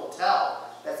slum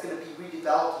hotel that's going to be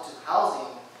redeveloped into housing,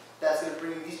 that's going to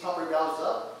bring these property values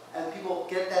up, and people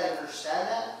get that and understand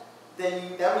that,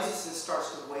 then that resistance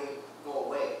starts to go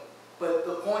away. But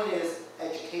the point is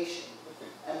education,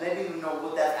 and letting them know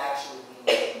what that actually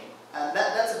means. And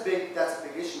that's a big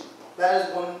issue. That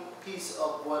is one piece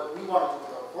of what we want to do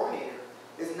with our coordinator,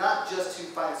 is not just to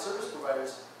find service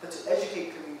providers, but to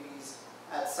educate communities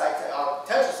at sites, at our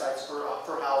potential sites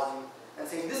for housing, and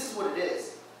saying this is what it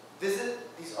is. Visit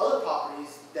these other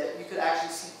properties that you could actually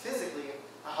see physically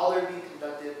how they're being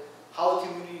conducted, how the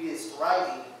community is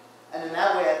thriving, and in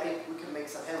that way I think we can make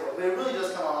some headway. But it really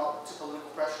does come out to political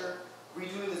pressure,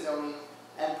 redoing the zoning,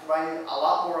 and providing a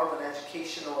lot more of an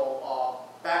educational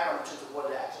background in terms of what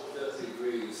it actually is. I definitely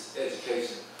agree with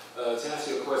education. To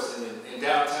answer your question, in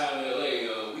downtown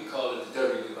LA, we call it the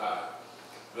dirty divide,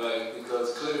 right?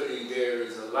 Because clearly there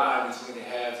is a line between the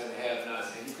haves and the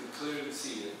have-nots, and you can clearly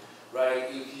see it, right?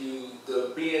 If you,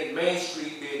 being Main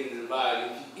Street being in the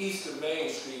divide, if you east of Main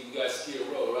Street, you got Skid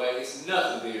Row, right? It's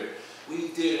nothing there. We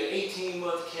did an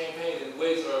 18-month campaign in the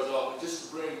Waystar's office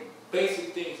just to bring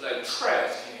basic things like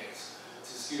trash cans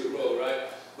to Skid Row, right?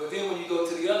 But then when you go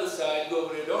to the other side, you go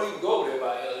over there, don't even go over there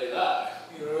by LA Live.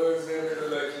 You know what I'm saying? It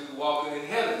looks like you're walking in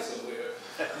heaven somewhere.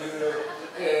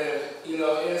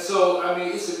 And so I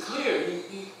mean, it's a clear.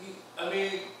 I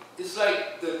mean, it's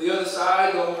like the other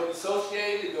side don't want to be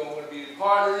associated, don't want to be a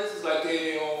part of this. It's like they're in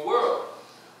their own world,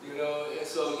 And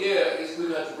so yeah,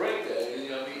 we have to break that. I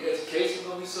mean, education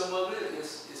gonna be some of it.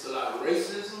 It's a lot of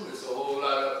racism. It's a whole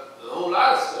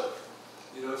lot of stuff.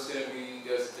 You know what I'm saying?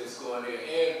 That's going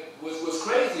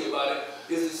about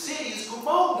it is the city is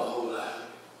promoting the whole lot of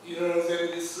it. You know what I'm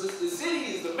saying? The city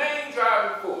is the main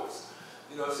driving force.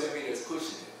 You know what I'm saying? That's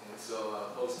pushing it. And so,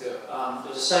 most definitely.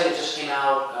 There's a study that just came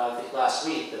out, I think last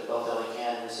week, that both LA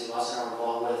Can and the City of Los Angeles are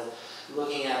involved with,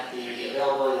 looking at the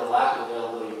availability or lack of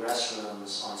availability of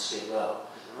restrooms on Skid Row.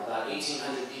 About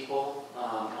 1,800 people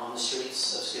on the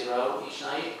streets of Skid Row each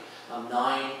night,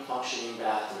 9 functioning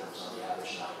bathrooms on the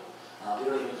average night. We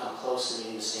don't even come close to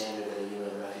meeting the standard that a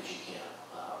UN refugee camp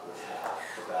would have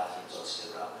for bathrooms on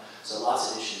Skid Row. So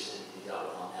lots of issues that need to be dealt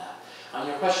with on that. On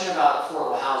your question about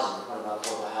affordable housing, the point about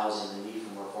affordable housing and the need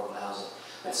for more affordable housing,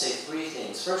 I'd say 3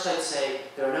 things. First, I'd say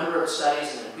there are a number of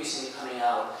studies, and they're increasingly coming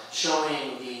out,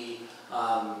 showing the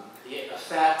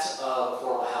effect of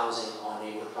affordable housing on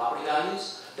neighborhood property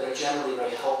values that are generally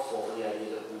very helpful for the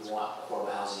idea that we want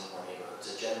affordable housing in more neighborhoods.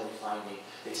 So generally finding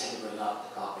they tend to bring up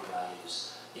the property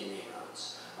values in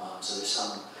neighborhoods. So there's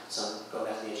some going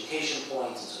back to the education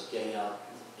point and sort of getting out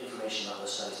information about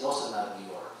those studies. Most of them out of New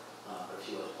York, but a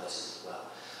few other places as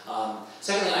well.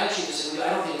 Secondly, I actually disagree. I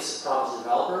don't think it's a problem with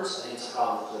developers. I think it's a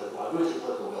problem with political. I agree with the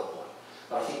political will point,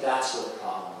 but I think that's where the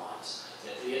problem lies. I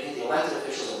think the elected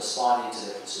officials are responding to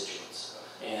their constituents,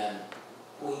 and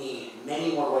we need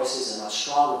many more voices and much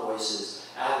stronger voices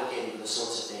advocating for the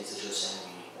sorts of things that you're saying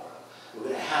we need more of. We're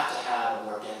going to have a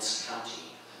more dense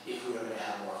county if we're going to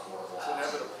have more affordable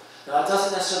housing. Now, that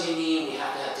doesn't necessarily mean we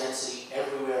have to have density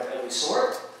everywhere of every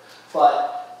sort,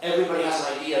 but everybody has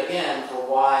an idea, again, for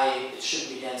why it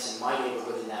shouldn't be dense in my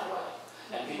neighborhood in that way.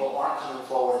 And people aren't coming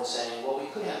forward and saying, well, we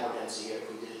could have more density here if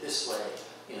we did it this way,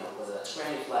 you know, whether that's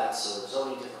granny flats or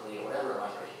zoning differently or whatever it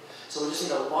might be. So we just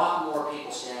need a lot more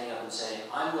people standing up and saying,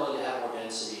 I'm willing to have more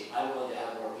density, I'm willing to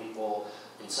have more people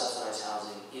in subsidized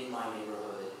housing in my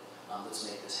neighborhood, let's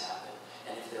make this happen.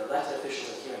 And if their elected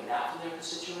officials are hearing that from their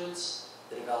constituents,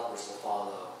 the developers will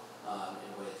follow in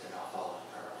a way that they're not following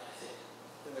currently, I think.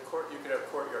 In the court, you could have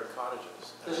courtyard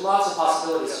cottages. There's lots of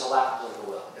possibilities, there's a lack of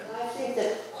political will. And I think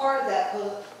that part of that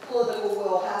political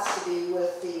will has to be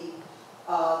with the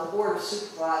Board of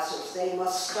Supervisors. They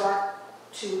must start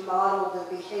to model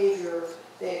the behavior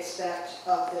they expect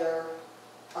of their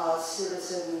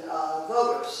citizen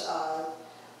voters.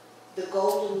 The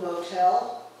Golden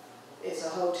Motel is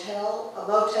a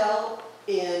motel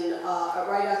in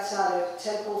right outside of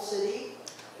Temple City,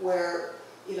 where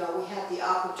we have the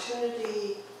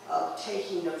opportunity of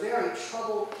taking a very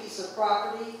troubled piece of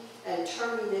property and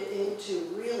turning it into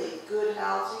really good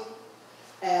housing.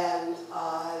 And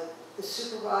the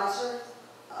supervisor,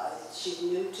 she's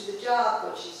new to the job,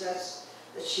 but she says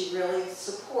that she really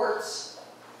supports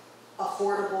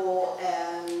affordable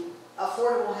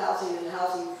housing and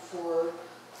housing for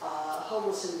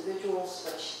homeless individuals,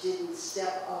 but she didn't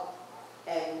step up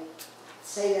and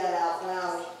say that out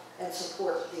loud and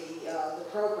support the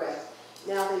program.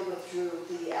 Now they withdrew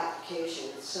the application.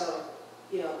 So,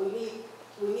 we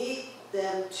need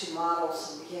them to model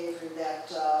some behavior that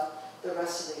the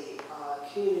rest of the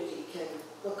community can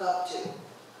look up to.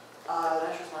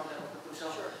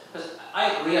 Because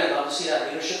I agree, I'd love to see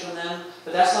that leadership from them,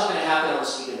 but that's not going to happen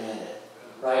unless we demand it,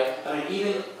 right? I mean,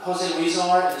 even Jose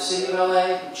Rizar in the city of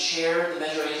LA, who chaired the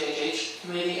Measure HHH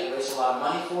committee and raised a lot of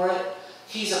money for it,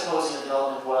 he's opposing the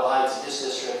development of Boyle Heights in his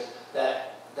district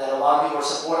that a lot of people are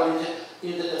supporting. I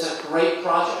mean, it's a great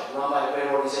project run by a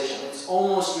great organization. I mean, it's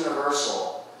almost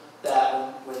universal that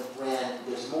when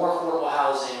there's more affordable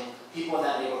housing, people in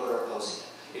that neighborhood are opposing it.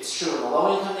 It's true in the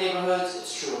low-income neighborhoods,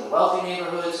 it's true in the wealthy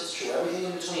neighborhoods, it's true everything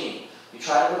in between. You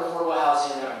try to put affordable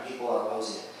housing in there and people are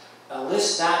opposing it.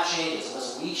 Unless that changes,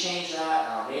 unless we change that,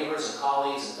 and our neighbors and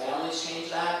colleagues and families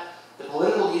change that, the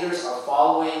political leaders are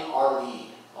following our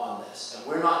lead on this. And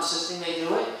we're not insisting they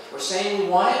do it. We're saying we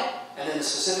want it, and then the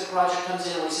specific project comes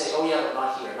in and we say, oh yeah, but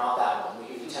not here, not that one.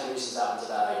 We give you 10 reasons that one's a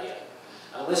bad idea.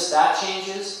 Unless that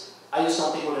changes, I just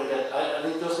don't think we're going to get, I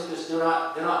think those things, they're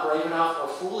not brave enough or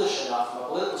foolish enough from a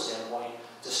political standpoint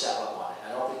to step up on it.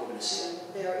 I don't think we're going to see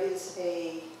it. There is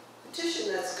a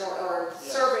petition that's going, or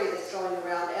survey that's going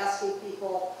around asking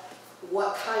people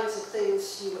what kinds of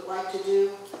things you would like to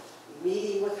do,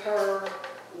 meeting with her,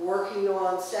 working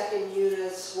on second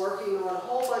units, working on a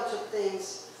whole bunch of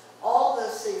things. All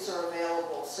those things are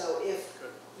available. So if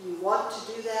you want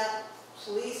to do that,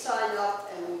 please sign up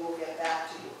and we will get back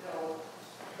to you.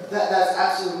 That's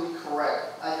absolutely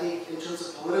correct. I think in terms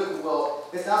of political will,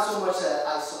 it's not so much that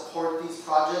I support these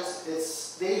projects,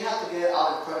 it's they have to get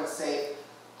out in front and say,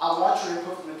 I want your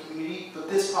input from the community, but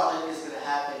this project is going to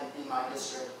happen in my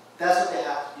district. That's what they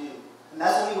have to do. And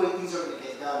that's the only way things are going to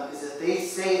get done, is if they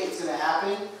say it's going to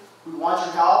happen, we want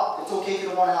your help, it's okay if you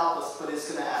don't want to help us, but it's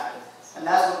going to happen. And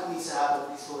that's what needs to happen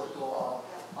with these political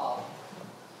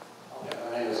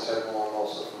My name is Ted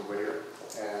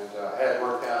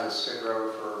in Skid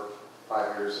Row for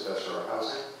 5 years of SRO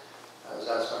housing. I was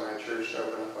asked by my church to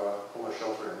open up a homeless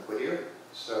shelter in Whittier,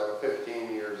 so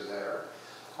 15 years there.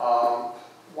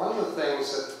 One of the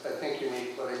things that I think you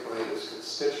need politically is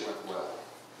constituent will.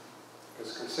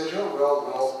 Because constituent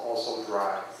will also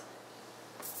drive.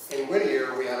 In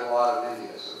Whittier, we had a lot of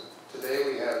NIMBYism. Today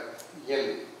we have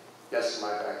YIMBY, yes, in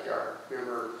my backyard. We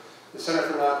were the Center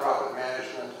for Nonprofit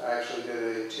Management. I actually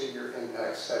did a 2-year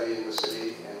impact study in the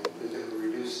city, and we did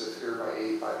reduce the fear by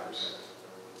 85%.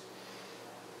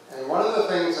 And one of the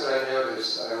things that I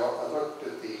noticed, I looked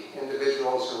at the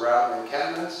individuals who were out in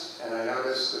encampments, and I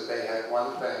noticed that they had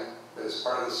one thing that is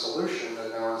part of the solution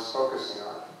that no one's focusing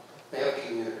on. They have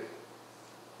community.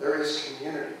 There is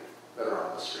community that are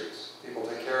on the streets. People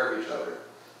take care of each other.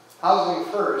 Housing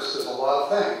first is a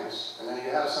lot of things, and then you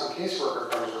have some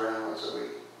caseworker comes around once a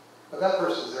week. But that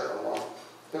person's there alone.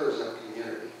 There is no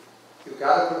community. You've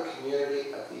got to put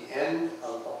community at the end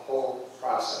of the whole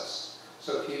process,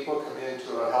 so people come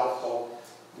into a helpful,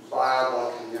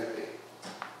 viable community.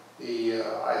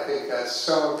 I think that's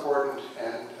so important,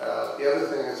 and the other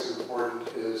thing that's important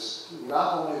is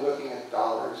not only looking at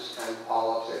dollars and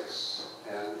politics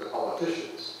and the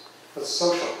politicians, but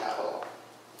social capital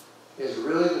is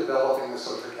really developing the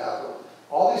social capital.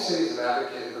 All these cities have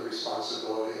advocated the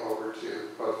responsibility over to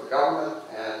both the government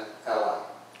and LA.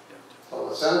 So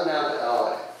we'll send it down to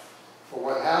LA. But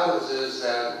what happens is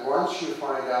that once you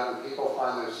find out and people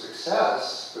find their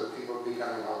success with people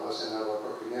becoming homeless in their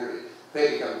local community,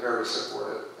 they become very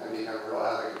supportive and become real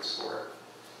advocates for it.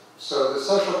 So the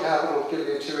social capital, to give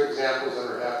you 2 examples that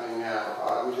are happening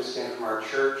now. We just came from our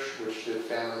church, which did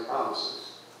family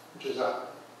promises, which is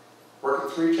working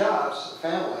 3 jobs, a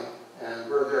family, and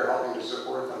we're there helping to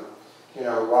support them, you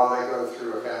know, while they go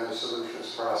through a family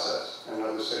solutions process in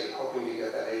another city, hoping to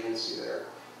get that agency there.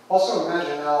 Also,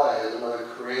 Imagine LA is another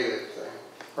creative thing.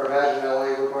 For Imagine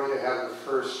LA, we're going to have the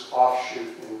first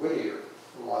offshoot in Whittier,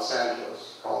 in Los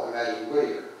Angeles, called Imagine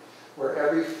Whittier, where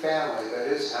every family that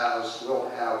is housed will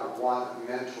have one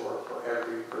mentor for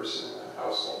every person in that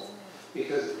household.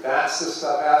 Because that's the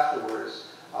stuff afterwards.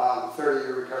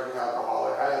 30-year recovering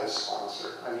alcoholic, I had a sponsor,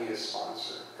 I need a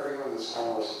sponsor. Everyone that's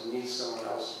homeless needs someone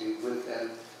else to be with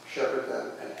them, shepherd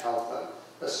them, and help them,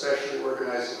 especially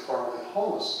organizing formerly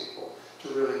homeless people to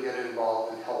really get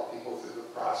involved and help people through the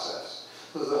process.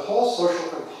 So the whole social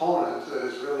component that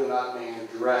is really not being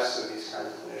addressed in these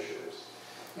kinds of initiatives.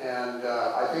 And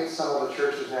I think some of the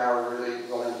churches now are really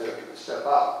willing to step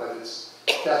up, but it's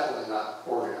definitely not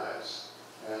organized,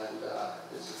 and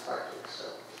it's eclectic. So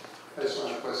I just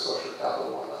want to put social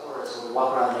capital on that. So we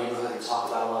walk around the neighborhood and talk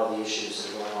about a lot of the issues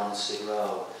that are going on in Skid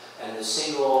Row. And the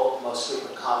single most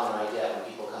frequent comment I get when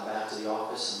people come back to the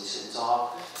office and we sit and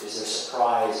talk is they're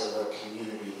surprised at what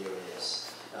community there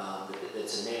is.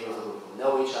 It's a neighborhood where people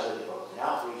know each other, people are looking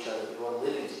out for each other, people are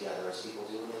living together as people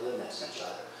do when they live next to each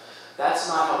other. That's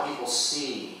not how people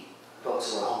see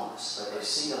folks who are homeless. Right? They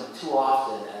see them too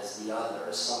often as the other,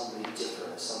 as somebody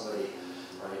different, as somebody,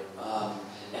 right?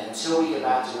 And until we get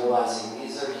back to realizing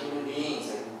these are human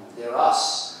beings, they're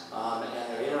us, and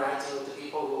they're interacting with the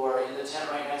people who are in the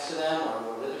tent right next to them, or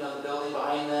who are living on the building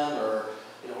behind them, or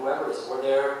whoever it is, or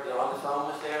they're on the phone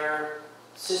with their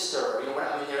sister, or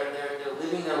they're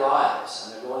living their lives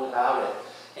and they're going about it.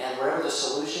 And whatever the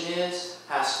solution is,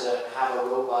 has to have a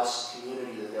robust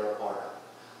community that they're a part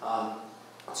of.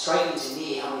 It's striking to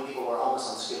me how many people who are homeless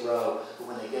on Skid Row who,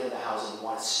 when they get into housing,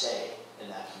 want to stay in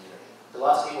that community. There are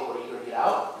lots of people who are eager to get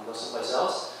out and go someplace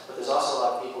else, but there's also a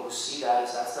lot of people who see that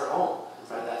as that's their home.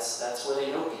 Right? That's where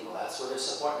they know people. That's where their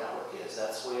support network is.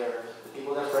 That's where the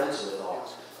people they're friends with are.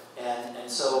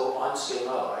 And so on Skid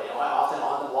Row, right? Often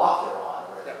on the block they're on,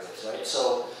 or whatever it is, right?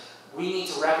 So we need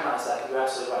to recognize that. You're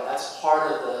absolutely right. That's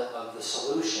part of the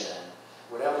solution.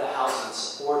 Whatever the housing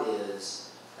support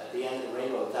is at the end of the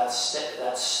rainbow, if that's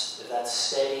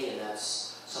steady and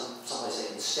that's someplace they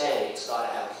can stay, it's got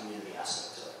to have a community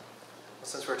aspect to it. Well,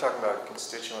 since we're talking about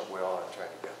constituent will, I'm trying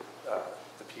to get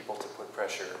the people to put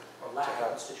pressure Or lack to of have,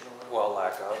 constituent will. well,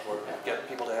 lack of, or get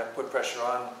people to put pressure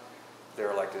on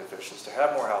their elected officials to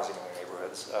have more housing in their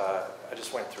neighborhoods. I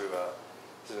just went through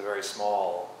this is a very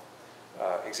small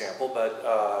example, but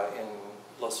in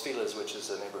Los Feliz, which is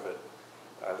a neighborhood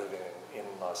I live in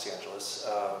Los Angeles,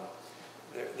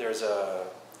 there's a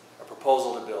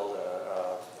proposal to build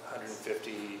a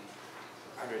 150,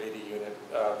 180 unit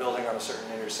building on a certain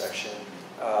intersection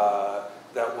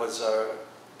that was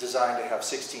designed to have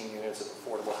 16 units of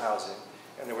affordable housing.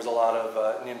 And there was a lot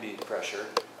of NIMBY pressure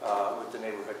with the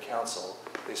neighborhood council.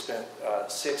 They spent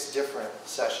 6 different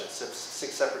sessions,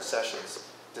 6 separate sessions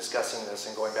discussing this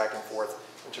and going back and forth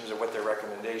in terms of what their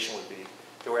recommendation would be.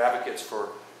 There were advocates for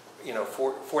you know,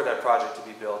 for that project to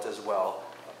be built as well.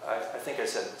 I think I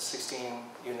said 16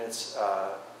 units,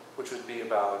 which would be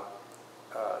about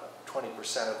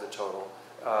 20% of the total.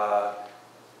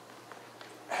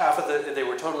 They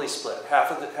were totally split.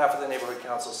 Half of the neighborhood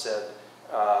council said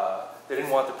they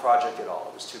didn't want the project at all.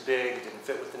 It was too big, it didn't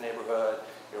fit with the neighborhood,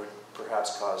 it would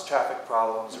perhaps cause traffic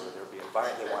problems, or there would be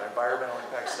they want environmental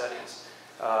impact studies.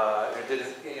 It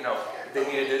didn't, you know, they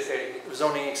needed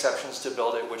zoning exceptions to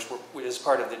build it, which is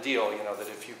part of the deal, you know, that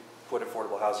if you put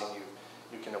affordable housing,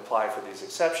 you can apply for these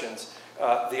exceptions.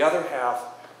 The other half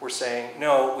were saying,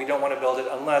 no, we don't want to build it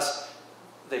unless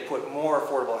they put more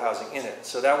affordable housing in it.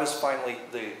 So that was finally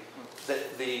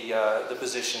the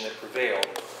position that prevailed,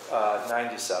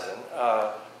 97,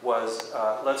 was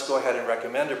let's go ahead and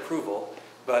recommend approval,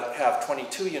 but have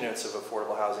 22 units of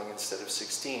affordable housing instead of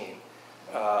 16.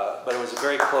 But it was a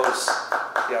very close,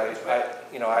 yeah,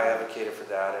 I advocated for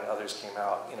that, and others came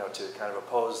out, you know, to kind of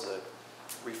oppose the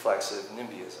reflexive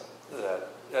NIMBYism.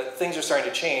 That things are starting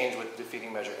to change with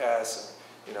defeating Measure S,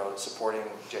 and, you know, supporting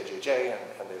JJJ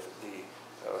and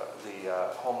the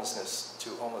homelessness to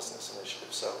homelessness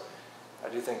initiative. So I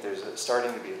do think there's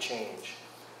starting to be a change.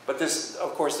 But this,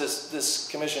 of course, this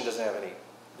commission doesn't have any,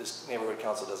 this neighborhood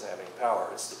council doesn't have any power.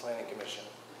 It's the planning commission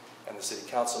and the city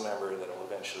council member that will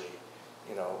eventually,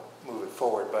 you know, move it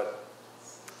forward. But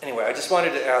anyway, I just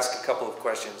wanted to ask a couple of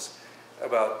questions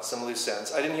about some loose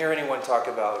ends. I didn't hear anyone talk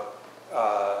about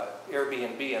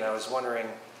Airbnb, and I was wondering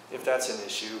if that's an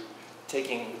issue,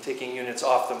 taking units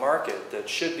off the market that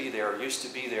should be there, used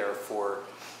to be there for,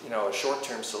 you know, a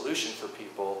short-term solution for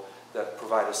people that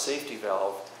provide a safety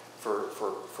valve for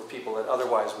people that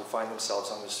otherwise would find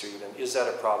themselves on the street. And is that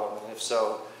a problem? And if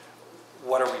so,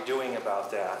 what are we doing about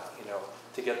that, you know,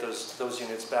 to get those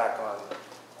units back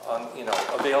on you know,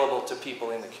 available to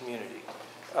people in the community?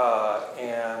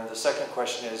 And the second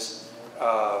question is,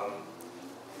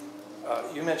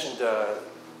 you mentioned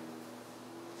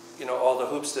you know, all the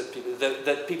hoops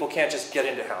that people can't just get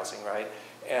into housing, right?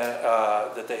 And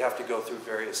that they have to go through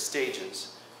various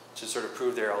stages to sort of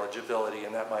prove their eligibility,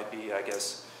 and that might be, I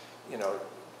guess, you know,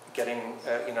 getting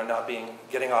you know,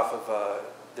 getting off of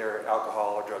their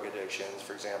alcohol or drug addictions,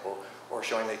 for example, or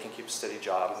showing they can keep a steady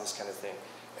job and this kind of thing.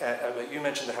 But you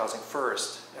mentioned the housing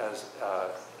first as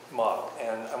model,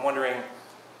 and I'm wondering,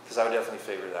 because I would definitely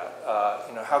favor that.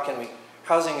 You know, how can we?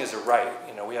 Housing is a right.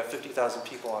 You know, we have 50,000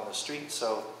 people on the street,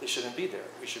 so they shouldn't be there.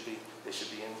 They should be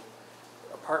in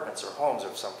apartments or homes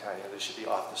of some kind. You know, they should be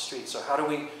off the street. So how do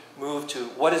we move to,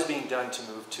 what is being done to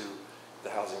move to the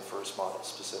housing first model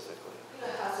specifically? It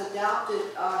has adopted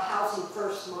a housing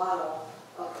first model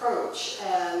approach,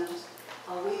 and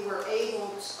we were able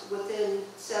to, within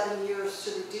 7 years,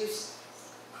 to reduce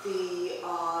the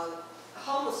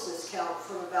homelessness count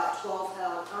from about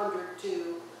 1,200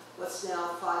 to what's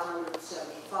now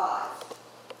 575.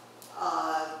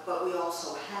 But we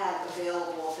also had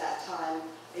available at that time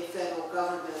a federal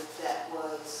government that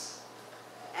was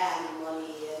adding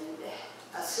money and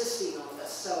assisting on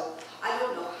this. So I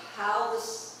don't know how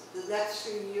the next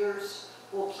few years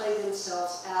will play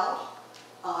themselves out,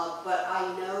 but I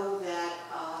know that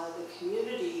the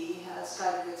community has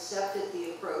kind of accepted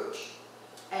the approach,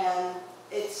 and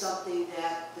it's something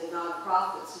that the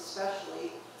nonprofits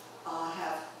especially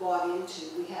have bought into.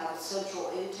 We have a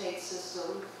central intake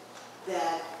system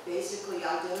that basically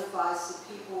identifies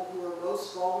the people who are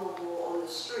most vulnerable on the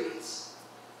streets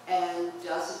and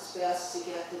does its best to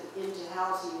get them into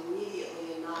housing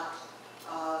immediately and not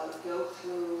go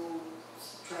through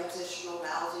transitional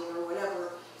housing or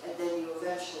whatever, and then you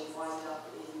eventually wind up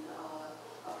in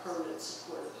a permanent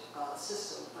supportive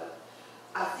system. But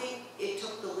I think it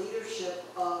took the leadership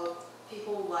of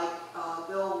people like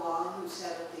Bill Wong, who's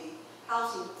head of the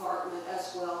housing department,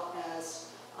 as well as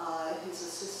his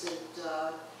assistant,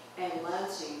 Ann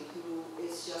Lansing, who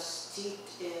is just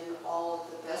steeped in all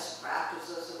of the best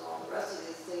practices and all the rest of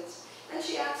these things. And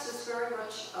she acts as very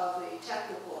much of a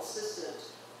technical assistant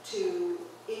to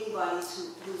anybody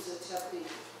who's attempting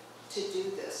to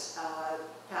do this.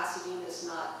 Pasadena is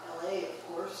not LA, of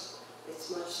course. It's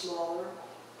much smaller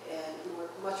and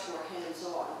much more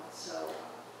hands-on. So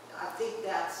I think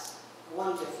that's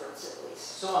one difference at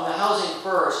least. So on the housing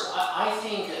first, I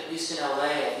think, at least in LA,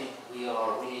 I think we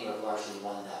have largely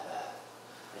won that battle.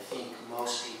 I think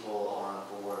most people are on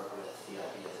board with the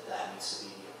idea that that needs to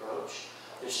be the approach.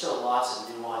 There's still lots of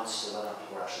nuance to whether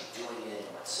people are actually doing it, in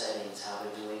what settings, how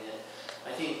they're doing it.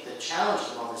 I think the challenge at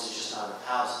the moment is just not enough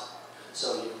housing.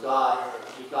 So you've got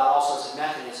all sorts of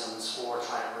mechanisms for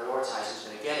trying to prioritize who's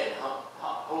going to get it, and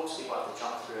hopes people have to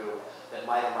jump through that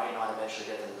might or might not eventually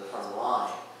get them to the front of the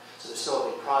line. So there's still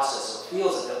a big process, so it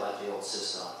feels a bit like the old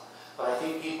system. But I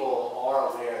think people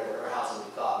are aware that whatever housing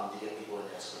we've got, we need to get people in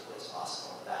there as quickly as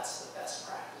possible, and that's the best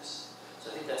practice.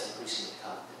 So I think that's increasingly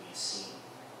come to be seen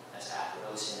as accurate,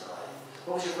 at least in LA.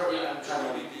 What was your first? Yeah, I'm trying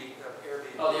to.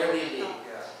 Airbnb. Oh, the Airbnb.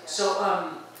 Yeah. So,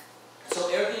 so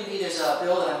Airbnb, there's a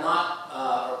bill that I'm not,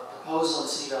 or proposal in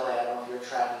the city of LA. I don't know if you're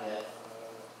tracking it.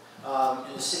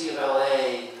 In the city of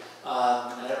LA,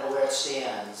 and I don't know where it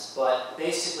stands, but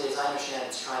basically, as I understand it,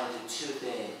 it's trying to do two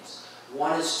things.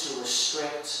 One is to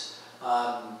restrict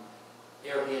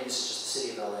Airbnb, this is just the city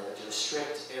of LA, but to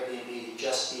restrict Airbnb to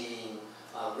just being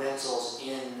rentals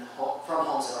from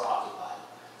homes that are occupied.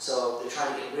 So they're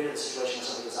trying to get rid of the situation where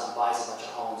somebody goes out and buys a bunch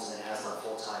of homes and then has them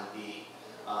full-time be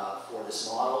for this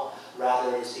model.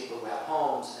 Rather, it is people who have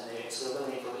homes, and so they're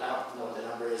limiting for, I don't know what the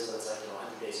number is, but it's like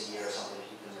 100 days a year or something that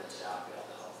you can rent it out and get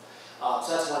the home.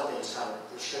 So that's one thing, is kind of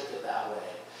restrict it that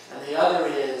way. And the other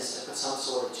is to put some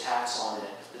sort of tax on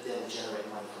it that then would generate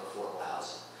money for affordable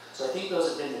housing. So I think those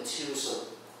have been the two sort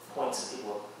of points that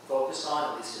people have focused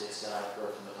on, at least to the extent I've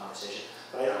heard from the conversation.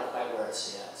 But I don't know quite where it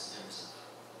stands in terms of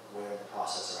where in the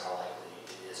process or how likely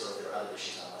it is, or if there are other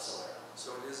issues I'm less aware of.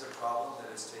 So it is a problem that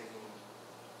it's taking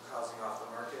housing off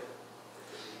the market?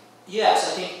 Yes,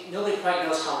 I think nobody quite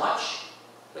knows how much,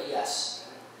 but yes.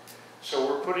 So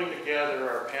we're putting together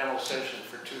our panel session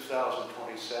for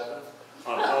 2027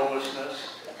 on homelessness.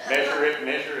 Measure it,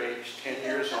 measure age, 10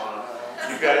 years on.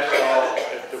 You guys all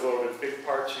have devoted big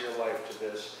parts of your life to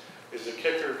this. Is the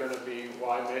kicker going to be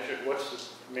why measure? What's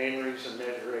the main reason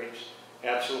Measure H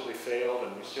absolutely failed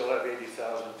and we still have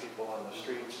 80,000 people on the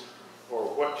streets? Or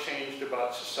what changed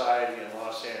about society in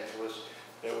Los Angeles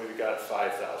that we've got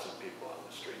 5,000 people on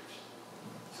the streets?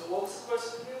 So what was the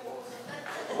question again? What was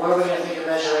it? What are we going to think of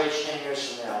Measure H 10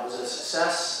 years from now? Was it a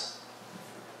success?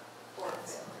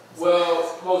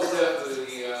 Well, most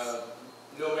definitely,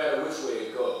 no matter which way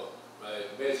it goes, right?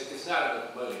 It's not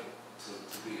enough money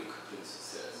to be a complete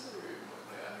success.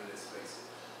 I mean, let's face it.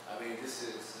 I mean, this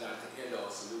is not the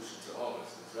end-all solution to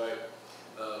homelessness, right?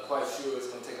 Quite sure it's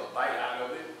going to take a bite out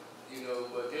of it, you know,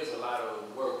 but there's a lot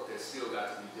of work that's still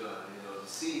got to be done. You know, the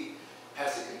city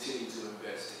has to continue to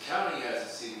invest. The county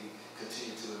has to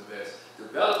continue to invest.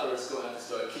 Developers going to have to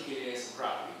start kicking in some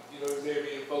property. You know, there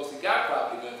being folks that got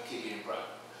property going to kick in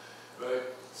property, right?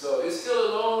 So it's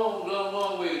still a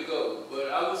long way to go.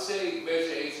 But I would say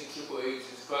Measure H and Triple H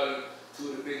is probably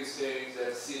two of the biggest things that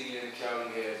the city and the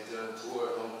county has done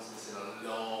toward homelessness in a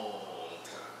long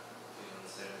time. You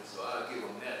understand? So I'll give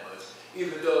them that much.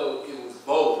 Even though it was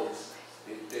voters,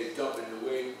 they dumped it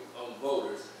away on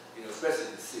voters, you know,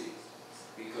 especially the city.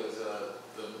 Because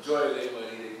the majority of their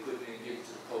money they put in and give it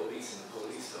to the police, and the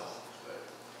police don't. Right?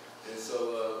 And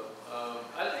so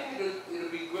I think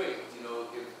it'll be great. You know,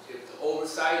 if the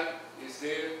oversight is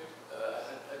there,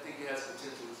 I think it has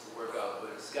potential to work out,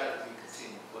 but it's got to be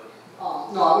continued funding.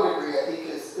 No, I would agree. I think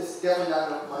it's definitely not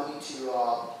enough money to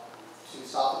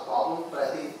stop the problem, but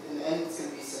I think in the end it's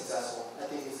going to be successful. I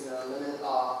think it's going to limit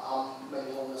how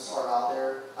many homeless are out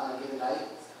there on a given night.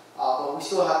 But we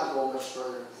still have to go much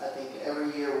further. I think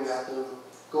every year we have to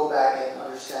go back and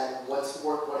understand what's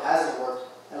worked, what hasn't worked,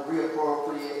 and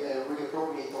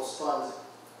reappropriate those funds,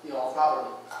 you know,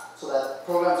 properly. So that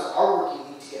programs that are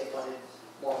working need to get funded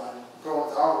more money.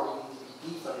 Programs that are working need to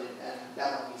be defunded, and that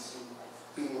money needs to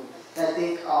be moved. And I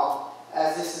think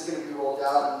as this is going to be rolled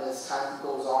out and as time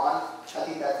goes on, I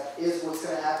think that is what's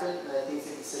going to happen, and I think it's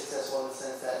going to be successful in the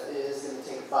sense that it is going to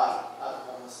take a bite out of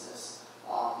homelessness.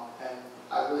 And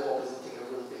I really hope it's going to take a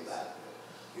really big bite.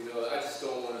 You know, I just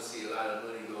don't want to see a lot of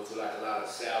money go to like a lot of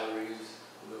salaries.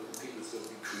 You know, people supposed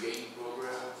to be creating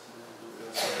programs. You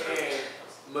know, and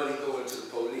money going to the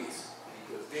police,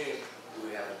 because then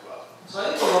we have a problem. So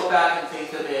I think we'll look back and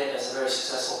think of it as a very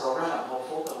successful program. I'm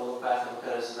hopeful that we'll look back and look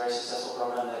at it as a very successful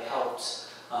program that helped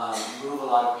move a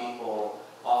lot of people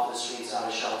off the streets, out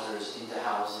of shelters, into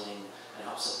housing, and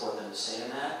help support them to stay in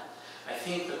that. I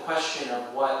think the question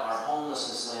of what our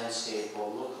homelessness landscape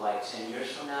will look like 10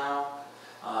 years from now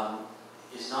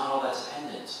is not all that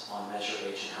dependent on Measure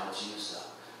H and how it's used up.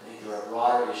 I think there are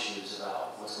broader issues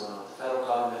about what's going on with the federal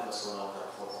government, what's going on with our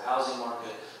affordable housing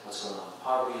market, what's going on with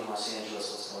poverty in Los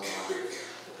Angeles, what's going on with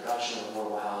the production of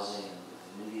affordable housing, and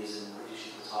the NIMBYism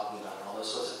issues we're talking about, and all those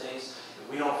sorts of things. If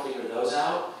we don't figure those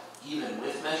out, even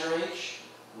with Measure H,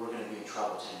 we're going to be in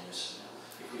trouble 10 years from now.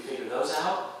 If we figure those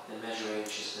out, then Measure H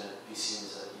is going to be seen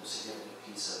as a significant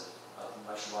piece of a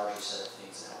much larger set of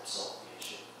things that help solve the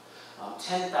issue.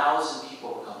 10,000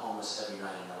 people become homeless every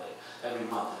night in LA, every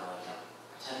month in LA County.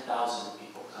 10,000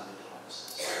 people come into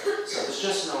homelessness. So there's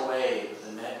just no way with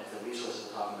the resources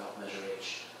we're talking about Measure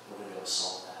H, we're going to be able to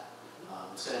solve that.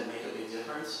 It's going to make a big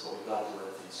difference, but we've got to do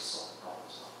other things to solve the problem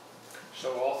as well. So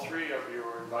all three of you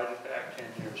are invited back 10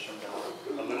 years from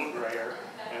now, a little grayer,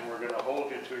 and we're going to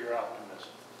hold you to your optimism.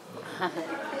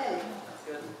 Okay.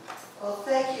 Well,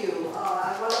 thank you.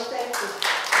 I want to thank the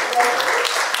developers.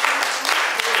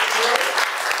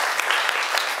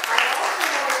 I also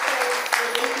want to thank the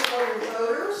League of Women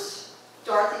Voters.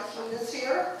 Dorothy Keenan's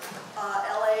here,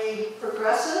 LA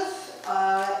Progressive,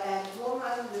 and who am I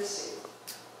missing?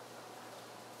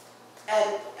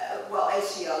 And, well,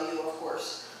 ACLU, of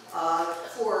course,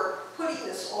 for putting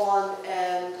this on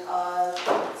and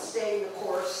staying the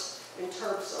course in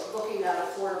terms of looking at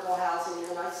affordable housing.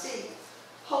 And I see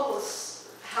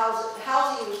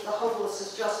housing with the homeless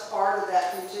is just part of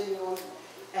that continuum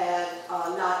and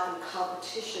not in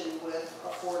competition with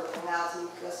affordable housing,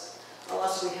 because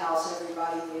unless we house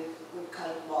everybody, we've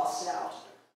kind of lost out.